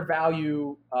out where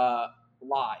value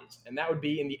lies, and that would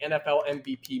be in the NFL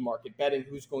MVP market, betting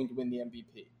who's going to win the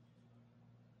MVP.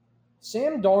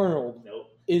 Sam Darnold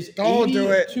is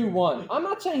 80-1. I'm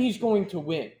not saying he's going to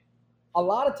win. A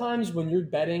lot of times when you're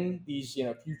betting these,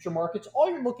 future markets, all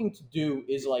you're looking to do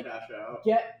is like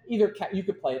get either you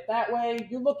could play it that way.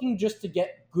 You're looking just to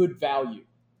get good value,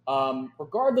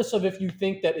 regardless of if you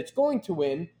think that it's going to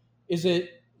win. Is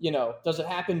it does it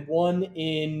happen 1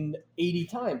 in 80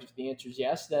 times? If the answer is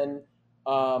yes, then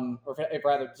or if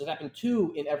rather, does it happen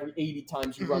 2 in every 80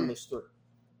 times you run this through?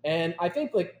 And I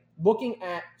think like looking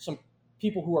at some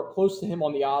people who are close to him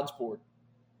on the odds board,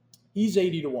 he's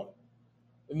 80-1.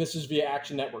 And this is via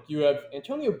Action Network. You have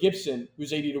Antonio Gibson,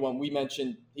 who's 80-1. We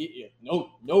mentioned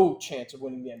no chance of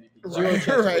winning the MVP. Zero chance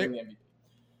of winning the MVP.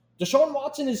 Deshaun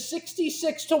Watson is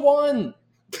 66-1.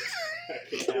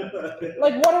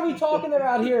 Like, what are we talking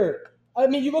about here? I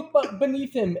mean, you look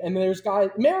beneath him, and there's guys.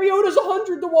 Mariota's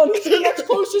 100-1. He's the next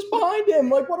closest behind him.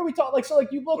 Like, what are we talking? Like, so,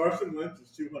 like, you look. Carson Wentz is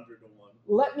 200-1.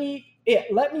 Let me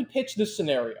pitch this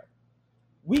scenario.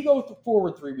 We go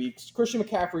forward 3 weeks. Christian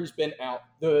McCaffrey's been out.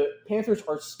 The Panthers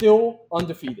are still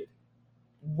undefeated.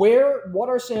 What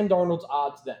are Sam Darnold's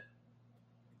odds then?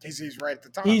 He's right at the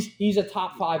top. He's a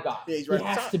top 5 guy. Yeah, he's right he at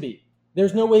the has top. to be.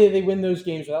 There's no way that they win those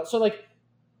games without. So, like,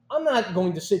 I'm not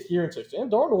going to sit here and say Sam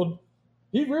Darnold.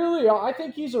 I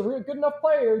think he's a really good enough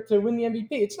player to win the MVP.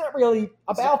 It's not really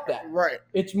about that. Right.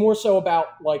 It's more so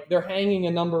about, like, they're hanging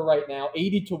a number right now,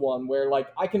 80-1, where, like,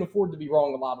 I can afford to be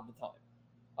wrong a lot of the time.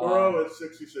 Burrow at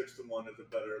 66-1 is a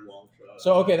better long shot.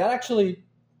 So, okay, that actually,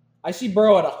 I see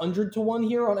Burrow at 100-1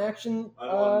 here on Action I'm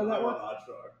on Network.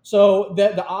 Oddshark. So,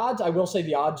 the odds, I will say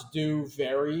the odds do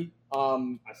vary.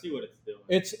 I see what it's doing.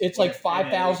 It's like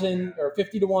 5,000 or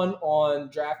 50-1 on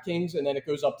DraftKings, and then it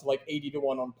goes up to like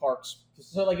 80-1 on Parks.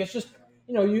 So like it's just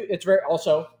it's very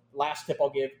also last tip I'll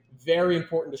give, very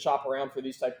important to shop around for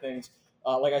these type things.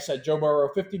 Like I said, Joe Burrow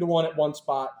 50-1 at one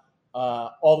spot,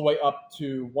 all the way up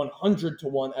to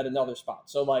 100-1 at another spot.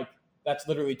 So like that's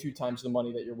literally 2 times the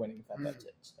money that you're winning if that bet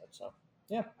is. So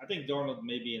yeah, I think Darnold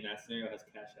maybe in that scenario has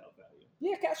cash out value.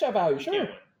 Yeah, cash out value, You sure. can't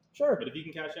win. Sure. But if you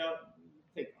can cash out,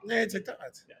 take it. Yeah, take the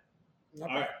odds. Yeah.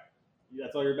 All right.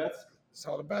 That's all your bets? That's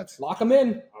all the bets. Lock them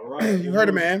in. All right. You heard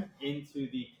it, man. Into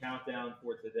the countdown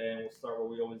for today, and we'll start where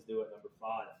we always do at number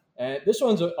 5. And this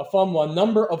one's a fun one.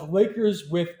 Number of Lakers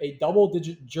with a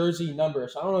double-digit jersey number.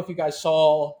 So I don't know if you guys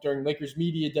saw during Lakers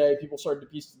Media Day, people started to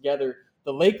piece together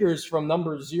the Lakers from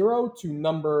number 0 to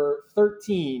number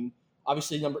 13.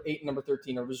 Obviously, number 8 and number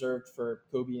 13 are reserved for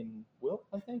Kobe and Will,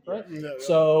 I think, right? No.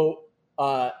 So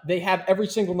they have every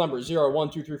single number, 0, 1,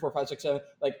 2, 3, 4, 5, 6, 7.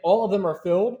 Like, all of them are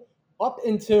filled up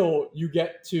until you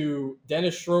get to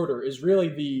Dennis Schroeder is really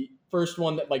the first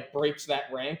one that, like, breaks that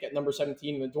rank at number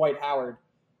 17, and then Dwight Howard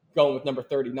going with number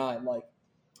 39. Like,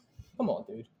 come on,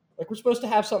 dude. Like, we're supposed to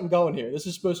have something going here. This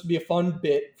is supposed to be a fun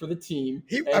bit for the team.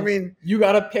 You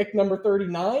got to pick number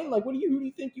 39? Like, who do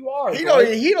you think you are? He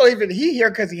here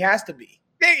because he has to be.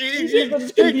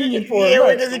 It's convenient for him. Yeah,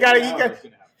 right? because he got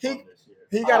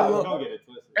a little.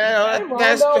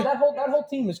 That whole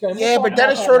team is going to. Yeah, but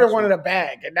Dennis Schroeder wanted a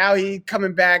bag, and now he's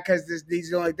coming back because this is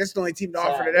the only team to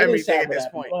offer to them anything at this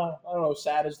point. Well, I don't know,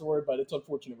 sad is the word, but it's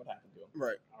unfortunate what happened to him.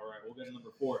 Right. All right, we'll get to number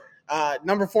 4.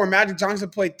 Number 4, Magic Johnson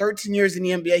played 13 years in the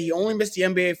NBA. He only missed the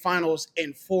NBA Finals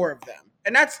in 4 of them,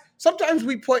 and that's sometimes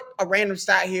we put a random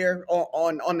stat here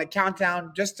on the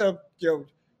countdown just to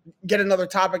get another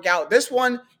topic out. This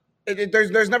one.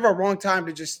 There's never a wrong time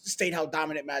to just state how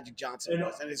dominant Magic Johnson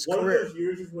was in his career. One of those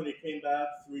years is when he came back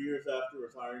 3 years after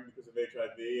retiring because of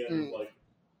HIV, and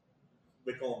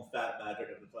they call him Fat Magic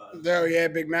at the time. Oh yeah,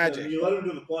 Big Magic. And you let him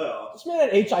to the playoffs. This man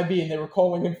had HIV, and they were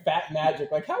calling him Fat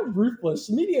Magic. Like, how ruthless!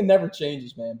 The media never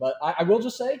changes, man. But I will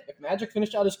just say, if Magic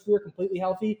finished out his career completely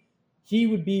healthy, he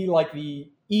would be like the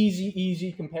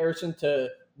easy comparison to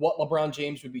what LeBron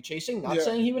James would be chasing. Not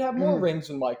saying he would have more rings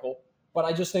than Michael. But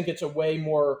I just think it's a way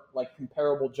more like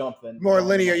comparable jump than more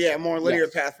linear,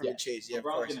 path from the chase. Yeah,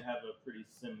 LeBron's going to have a pretty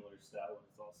similar style when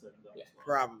it's all said and done. Yeah,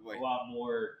 probably a lot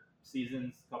more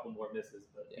seasons, a couple more misses,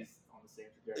 but he's on the same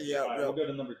trajectory. Yeah, all right, we'll go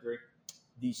to number 3.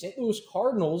 The St. Louis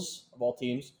Cardinals, of all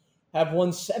teams, have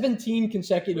won 17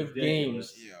 consecutive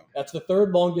games. Yeah. That's the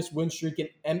 3rd longest win streak in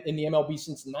the MLB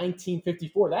since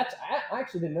 1954. I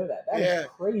actually didn't know that. That is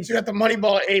crazy. So you got the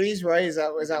Moneyball 80s, right? Is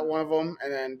that one of them?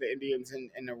 And then the Indians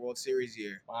in the World Series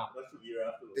year. Wow. That's the year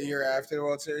after. The year after the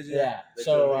World Series year. Yeah.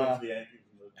 So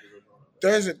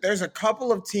there's a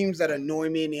couple of teams that annoy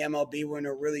me in the MLB when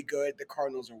they're really good. The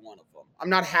Cardinals are one of them. I'm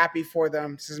not happy for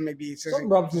them. Something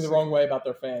rubs me the wrong way about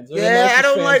their fans. I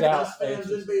don't like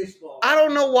fans in baseball. I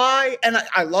don't know why. And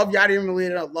I love Yadier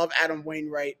Molina. I love Adam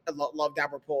Wainwright. I love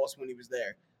Dabber Pujols when he was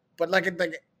there. But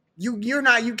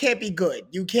you can't be good.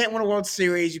 You can't win a World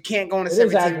Series. You can't go on a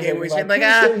 17-game win streak.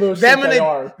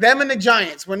 Them and the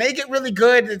Giants when they get really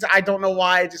good. I don't know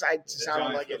why. I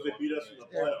don't like it. They beat us in the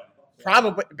playoffs.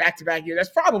 Probably back-to-back year. That's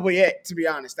probably it. To be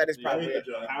honest, that is probably it.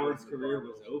 Howard's career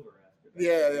was over after that.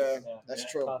 Yeah, that's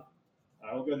true.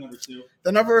 I'll go number 2.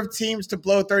 The number of teams to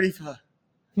blow 35.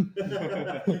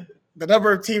 The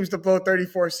number of teams to blow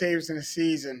 34 saves in a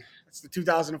season. It's the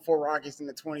 2004 Rockies and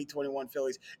the 2021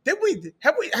 Phillies. Have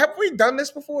we done this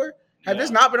before? Have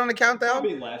this not been on the countdown?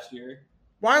 Probably last year.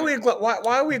 Why are we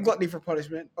a gluttony for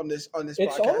punishment on this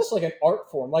It's podcast? almost like an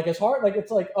art form. Like, it's hard. Like,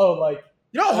 it's like,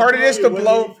 you know how hard it is to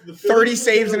blow 30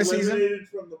 saves in a season? Eliminated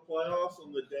from the playoffs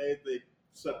on the day they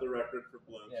set the record for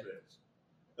blown saves.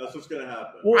 That's what's going to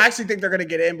happen. Well, I actually think they're going to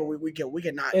get in, but we can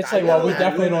not. It's like, well, we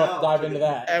definitely don't have to dive into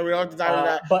that. And we don't have to dive into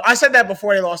that. But I said that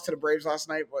before they lost to the Braves last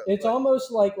night. But it's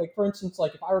almost like for instance,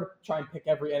 like if I were to try and pick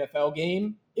every NFL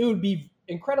game, it would be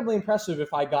incredibly impressive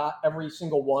if I got every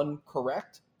single one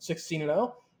correct,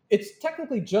 16-0. It's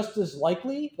technically just as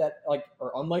likely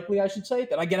or unlikely, I should say,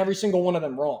 that I get every single one of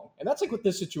them wrong. And that's like what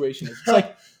this situation is. It's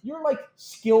like you're like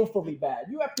skillfully bad.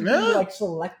 You have to be like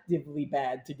selectively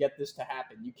bad to get this to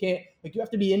happen. You can't you have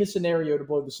to be in a scenario to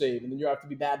blow the save, and then you have to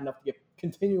be bad enough to get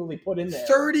continually put in there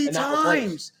 30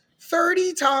 times.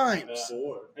 30 times.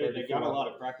 Hey, they got a lot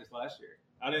of practice last year.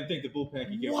 I didn't think the bullpen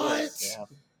could get worse.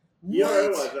 Yeah,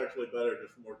 was actually better,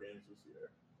 just more games this year.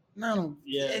 No.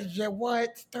 Yeah.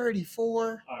 What?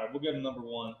 34? All right, we'll go to number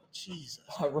 1. Jesus.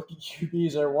 Rookie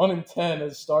QBs are 1-10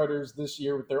 as starters this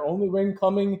year, with their only win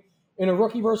coming in a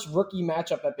rookie versus rookie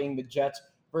matchup, that being the Jets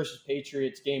versus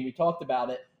Patriots game. We talked about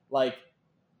it. Like,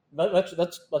 let's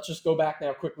just go back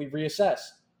now, quickly reassess.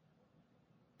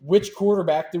 which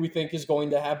quarterback do we think is going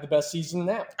to have the best season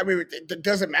now? I mean, it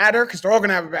doesn't matter because they're all going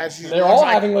to have a bad season. They're all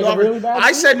having a really bad season.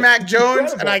 I said Mac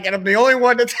Jones, and I'm the only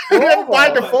one that's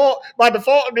by default. By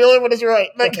default, I'm the only one that's right.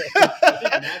 Like, I think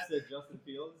Matt said Justin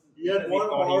Fields. He had one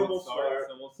horrible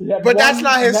start. But that's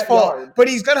not his fault. But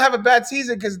he's going to have a bad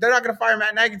season because they're not going to fire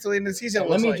Matt Nagy until the end of the season.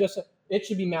 It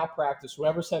should be malpractice.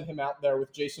 Whoever sent him out there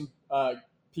with Jason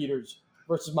Peters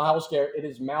versus Myles Garrett, it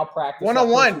is malpractice.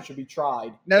 1-on-1 should be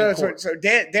tried. No. So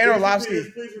Dan Orlovsky,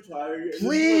 please retire.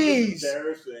 Please. This is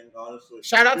embarrassing, honestly.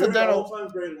 Shout out to You're Dan. an all-time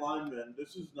great lineman.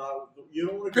 This is not. You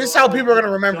don't want to. This is how people are going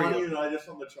to remember Johnny you. Unitas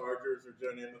on the Chargers or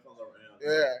Joe Namath on the Rams.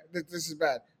 Yeah, this is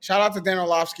bad. Shout out to Dan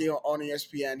Orlovsky on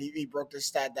ESPN. He broke this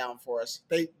stat down for us.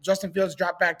 Justin Fields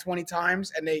dropped back 20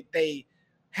 times, and they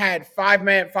had five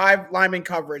lineman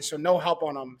coverage, so no help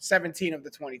on them 17 of the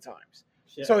 20 times.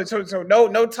 Yeah. So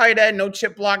no tight end, no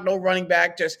chip block, no running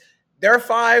back, just their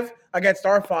 5 against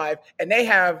our 5, and they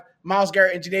have Myles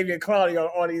Garrett and Jadeveon Clowney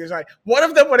on either side. One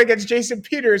of them went against Jason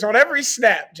Peters on every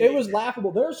snap. It was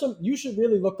laughable. You should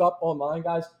really look up online,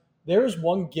 guys. There's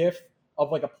one GIF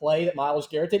of like a play that Myles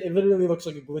Garrett did. It literally looks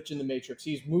like a glitch in the Matrix.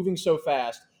 He's moving so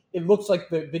fast. It looks like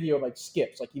the video like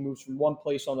skips, like he moves from one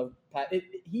place on the path.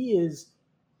 He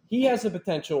has the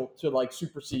potential to like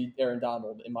supersede Aaron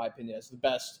Donald, in my opinion, as the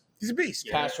best. He's a beast.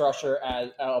 Pass rusher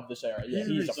of this era. Yeah,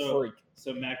 he's a freak.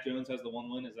 So Mac Jones has the 1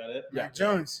 win. Is that it? Mac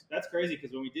Jones. That's crazy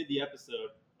because when we did the episode,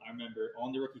 I remember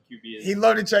on the rookie QB. He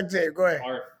loved to check tape. Go ahead.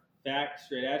 Our fact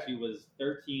straight at you was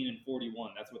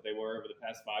 13-41. That's what they were over the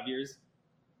past 5 years.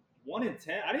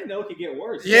 1-10. I didn't know it could get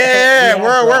worse. Yeah,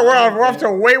 we're off to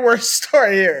a way worse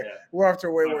start here. Yeah. We're off to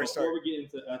a way worse start. Before we get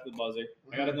into at the buzzer,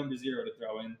 I got a number 0 to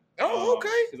throw in. Oh, okay.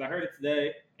 Because I heard it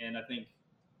today, and I think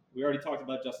we already talked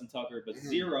about Justin Tucker, but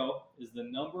 0 is the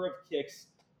number of kicks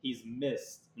he's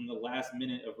missed in the last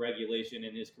minute of regulation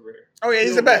in his career. Oh, yeah,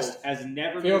 he's the best. Has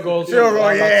never field goal.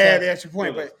 Yeah, that's your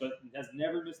point. But has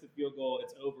never missed a field goal.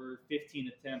 It's over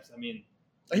 15 attempts. I mean,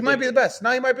 he might be the best.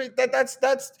 No, he might be. That's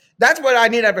what I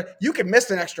need. You can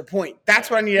miss an extra point. That's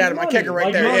what I need out of my kicker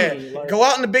right there. Yeah, go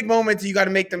out in the big moments. You got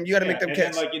to make them. You got to make them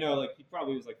kicks. And he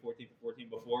probably was 14 for 14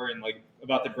 before, and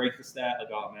about to break the stat.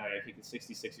 Oh man, I kicked a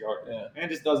 66-yard. Yeah,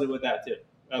 and just does it with that too.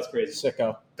 That was crazy.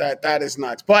 Sicko. That is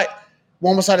nuts. But we're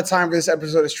almost out of time for this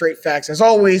episode of Straight Facts. As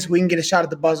always, we can get a shot at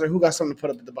the buzzer. Who got something to put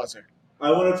up at the buzzer? I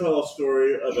want to tell a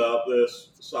story about this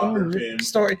soccer team.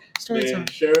 Story named time.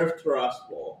 Sheriff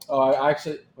Tiraspol. Oh, I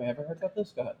actually haven't heard about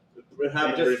this. Go ahead. It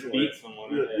happened recently.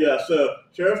 Yeah, so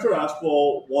Sheriff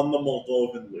Tiraspol won the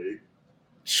Moldovan League.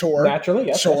 Sure. Naturally,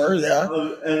 yes. Sure, yeah.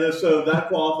 And so that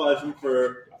qualifies them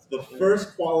for the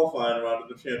first qualifying round of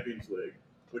the Champions League,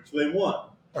 which they won.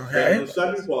 Okay. And the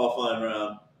second qualifying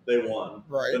round, they won.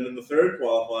 Right. Then in the third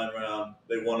qualifying round,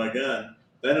 they won again.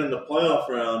 Then in the playoff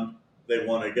round, they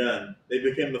won again. They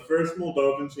became the first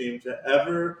Moldovan team to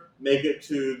ever make it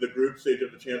to the group stage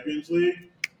of the Champions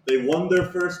League. They won their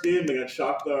first game against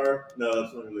Shakhtar. No,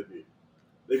 that's not who they beat.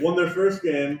 They won their first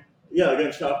game,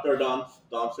 against Shakhtar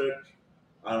Donetsk.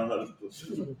 I don't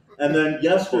know. And then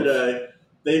yesterday,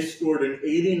 they scored an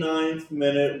 89th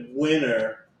minute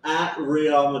winner at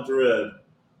Real Madrid.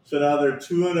 So now they're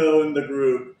 2-0 in the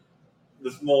group.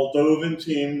 This Moldovan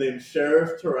team named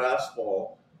Sheriff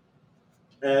Tiraspol.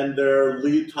 And they're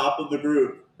lead top of the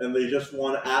group, and they just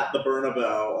won at the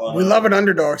Bernabeu. We love an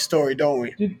underdog story, don't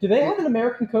we? Do they have an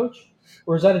American coach,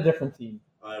 or is that a different team?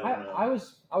 I don't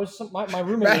know. My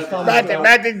roommate was telling me.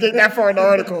 Matt didn't get that far in the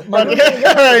article.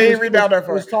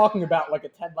 He was talking about like a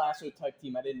Ted Lasso type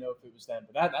team. I didn't know if it was them,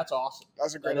 but that's awesome.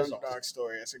 That's a great underdog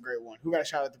story. That's a great one. Who got a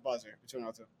shot at the buzzer between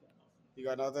our two? You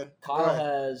got nothing? Kyle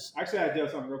has. Actually, I do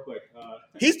have something real quick.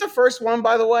 He's the first one,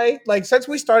 by the way. Since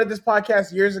we started this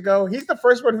podcast years ago, he's the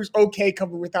first one who's okay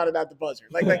coming without it at the buzzer.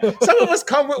 Some of us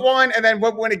come with one, and then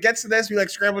when it gets to this, we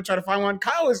scramble try to find one.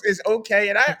 Kyle is okay,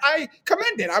 and I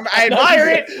commend it. I admire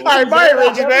it. I admire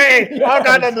it. Just, hey, I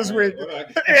got nothing this week.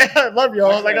 I love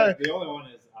y'all. The only one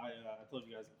is I told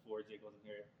you guys before Jake wasn't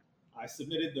here. I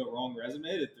submitted the wrong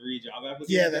resume to 3 job applications.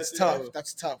 Yeah, that's tough.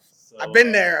 That's tough. So, I've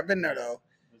been there though.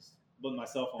 Put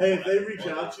myself on. Hey, if they reach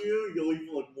out to you, you'll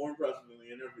even look more impressive in the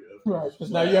interview. Right,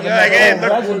 because now you have a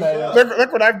resume.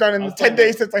 Look what I've done in the 10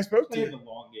 days since I spoke to you. It was a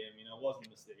long game, it wasn't a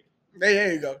mistake.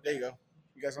 There you go.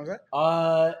 You guys want to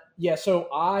say? Yeah, so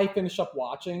I finished up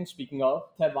watching, speaking of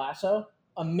Ted Lasso,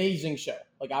 amazing show.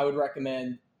 I would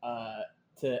recommend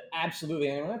to absolutely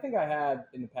anyone. I think I had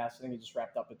in the past, I think it just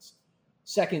wrapped up its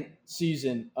second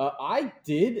season. I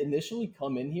did initially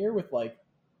come in here with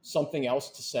something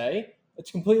else to say. It's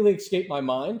completely escaped my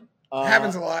mind.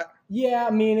 Happens a lot. Yeah,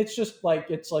 I mean, it's like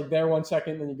there 1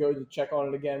 second, then you go to check on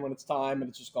it again when it's time, and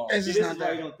it's just gone. This is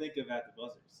why you don't think of at the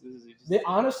buzzers.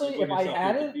 Honestly, if I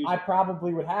had it, I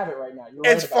probably would have it right now.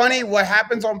 It's funny what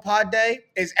happens on pod day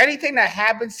is anything that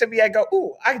happens to me, I go,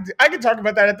 ooh, I can talk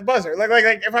about that at the buzzer. Like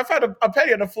if I found a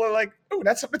penny on the floor, like, ooh,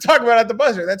 that's something to talk about at the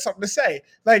buzzer. That's something to say.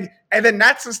 Like, and then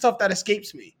that's the stuff that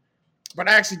escapes me. But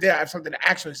I actually did have something to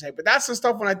actually say. But that's the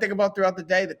stuff when I think about throughout the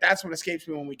day that's what escapes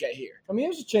me when we get here. I mean,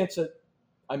 there's a chance that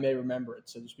I may remember it,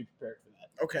 so just be prepared for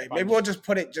that. Okay, maybe we'll just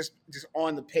put it just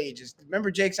on the pages. Remember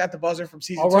Jake's at the buzzer from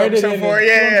season 2, episode 4?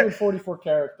 Yeah, 244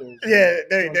 characters. Yeah,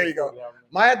 there you go.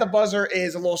 My at the buzzer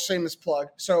is a little shameless plug.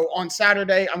 So on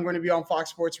Saturday, I'm going to be on Fox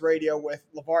Sports Radio with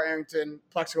LeVar Arrington,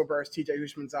 Plexico Burst, TJ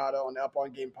Houshmandzadeh on the Up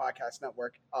On Game Podcast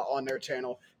Network on their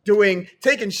channel,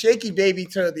 taking Shaky Baby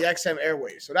to the XM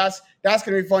airwaves. So that's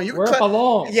going to be fun. Where it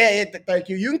belongs. Yeah, thank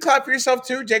you. You can clap for yourself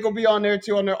too. Jake will be on there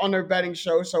too on their betting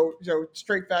show. So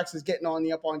Straight Facts is getting on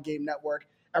the Up On Game Network.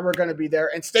 And we're going to be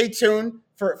there. And stay tuned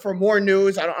for more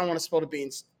news. I don't want to spill the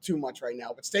beans too much right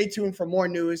now, but stay tuned for more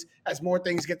news as more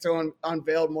things get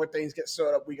unveiled, more things get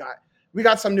sewed up. We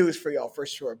got some news for y'all for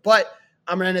sure. But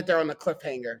I'm going to end it there on the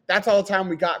cliffhanger. That's all the time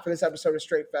we got for this episode of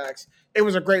Straight Facts. It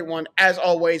was a great one. As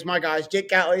always, my guys, Jake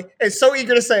Catley is so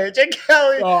eager to say it. Jake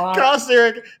Catley, Carl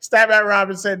Steerick, Stat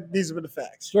Robinson. These have been the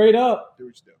facts. Straight up. Do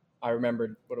what you do. I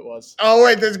remembered what it was. Oh,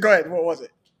 wait, go ahead. What was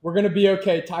it? We're going to be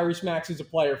okay. Tyrese Maxey's a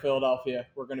player, Philadelphia.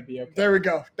 We're going to be okay. There we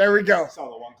go. Saw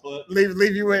the one clip.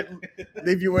 Leave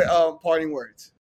you with parting words.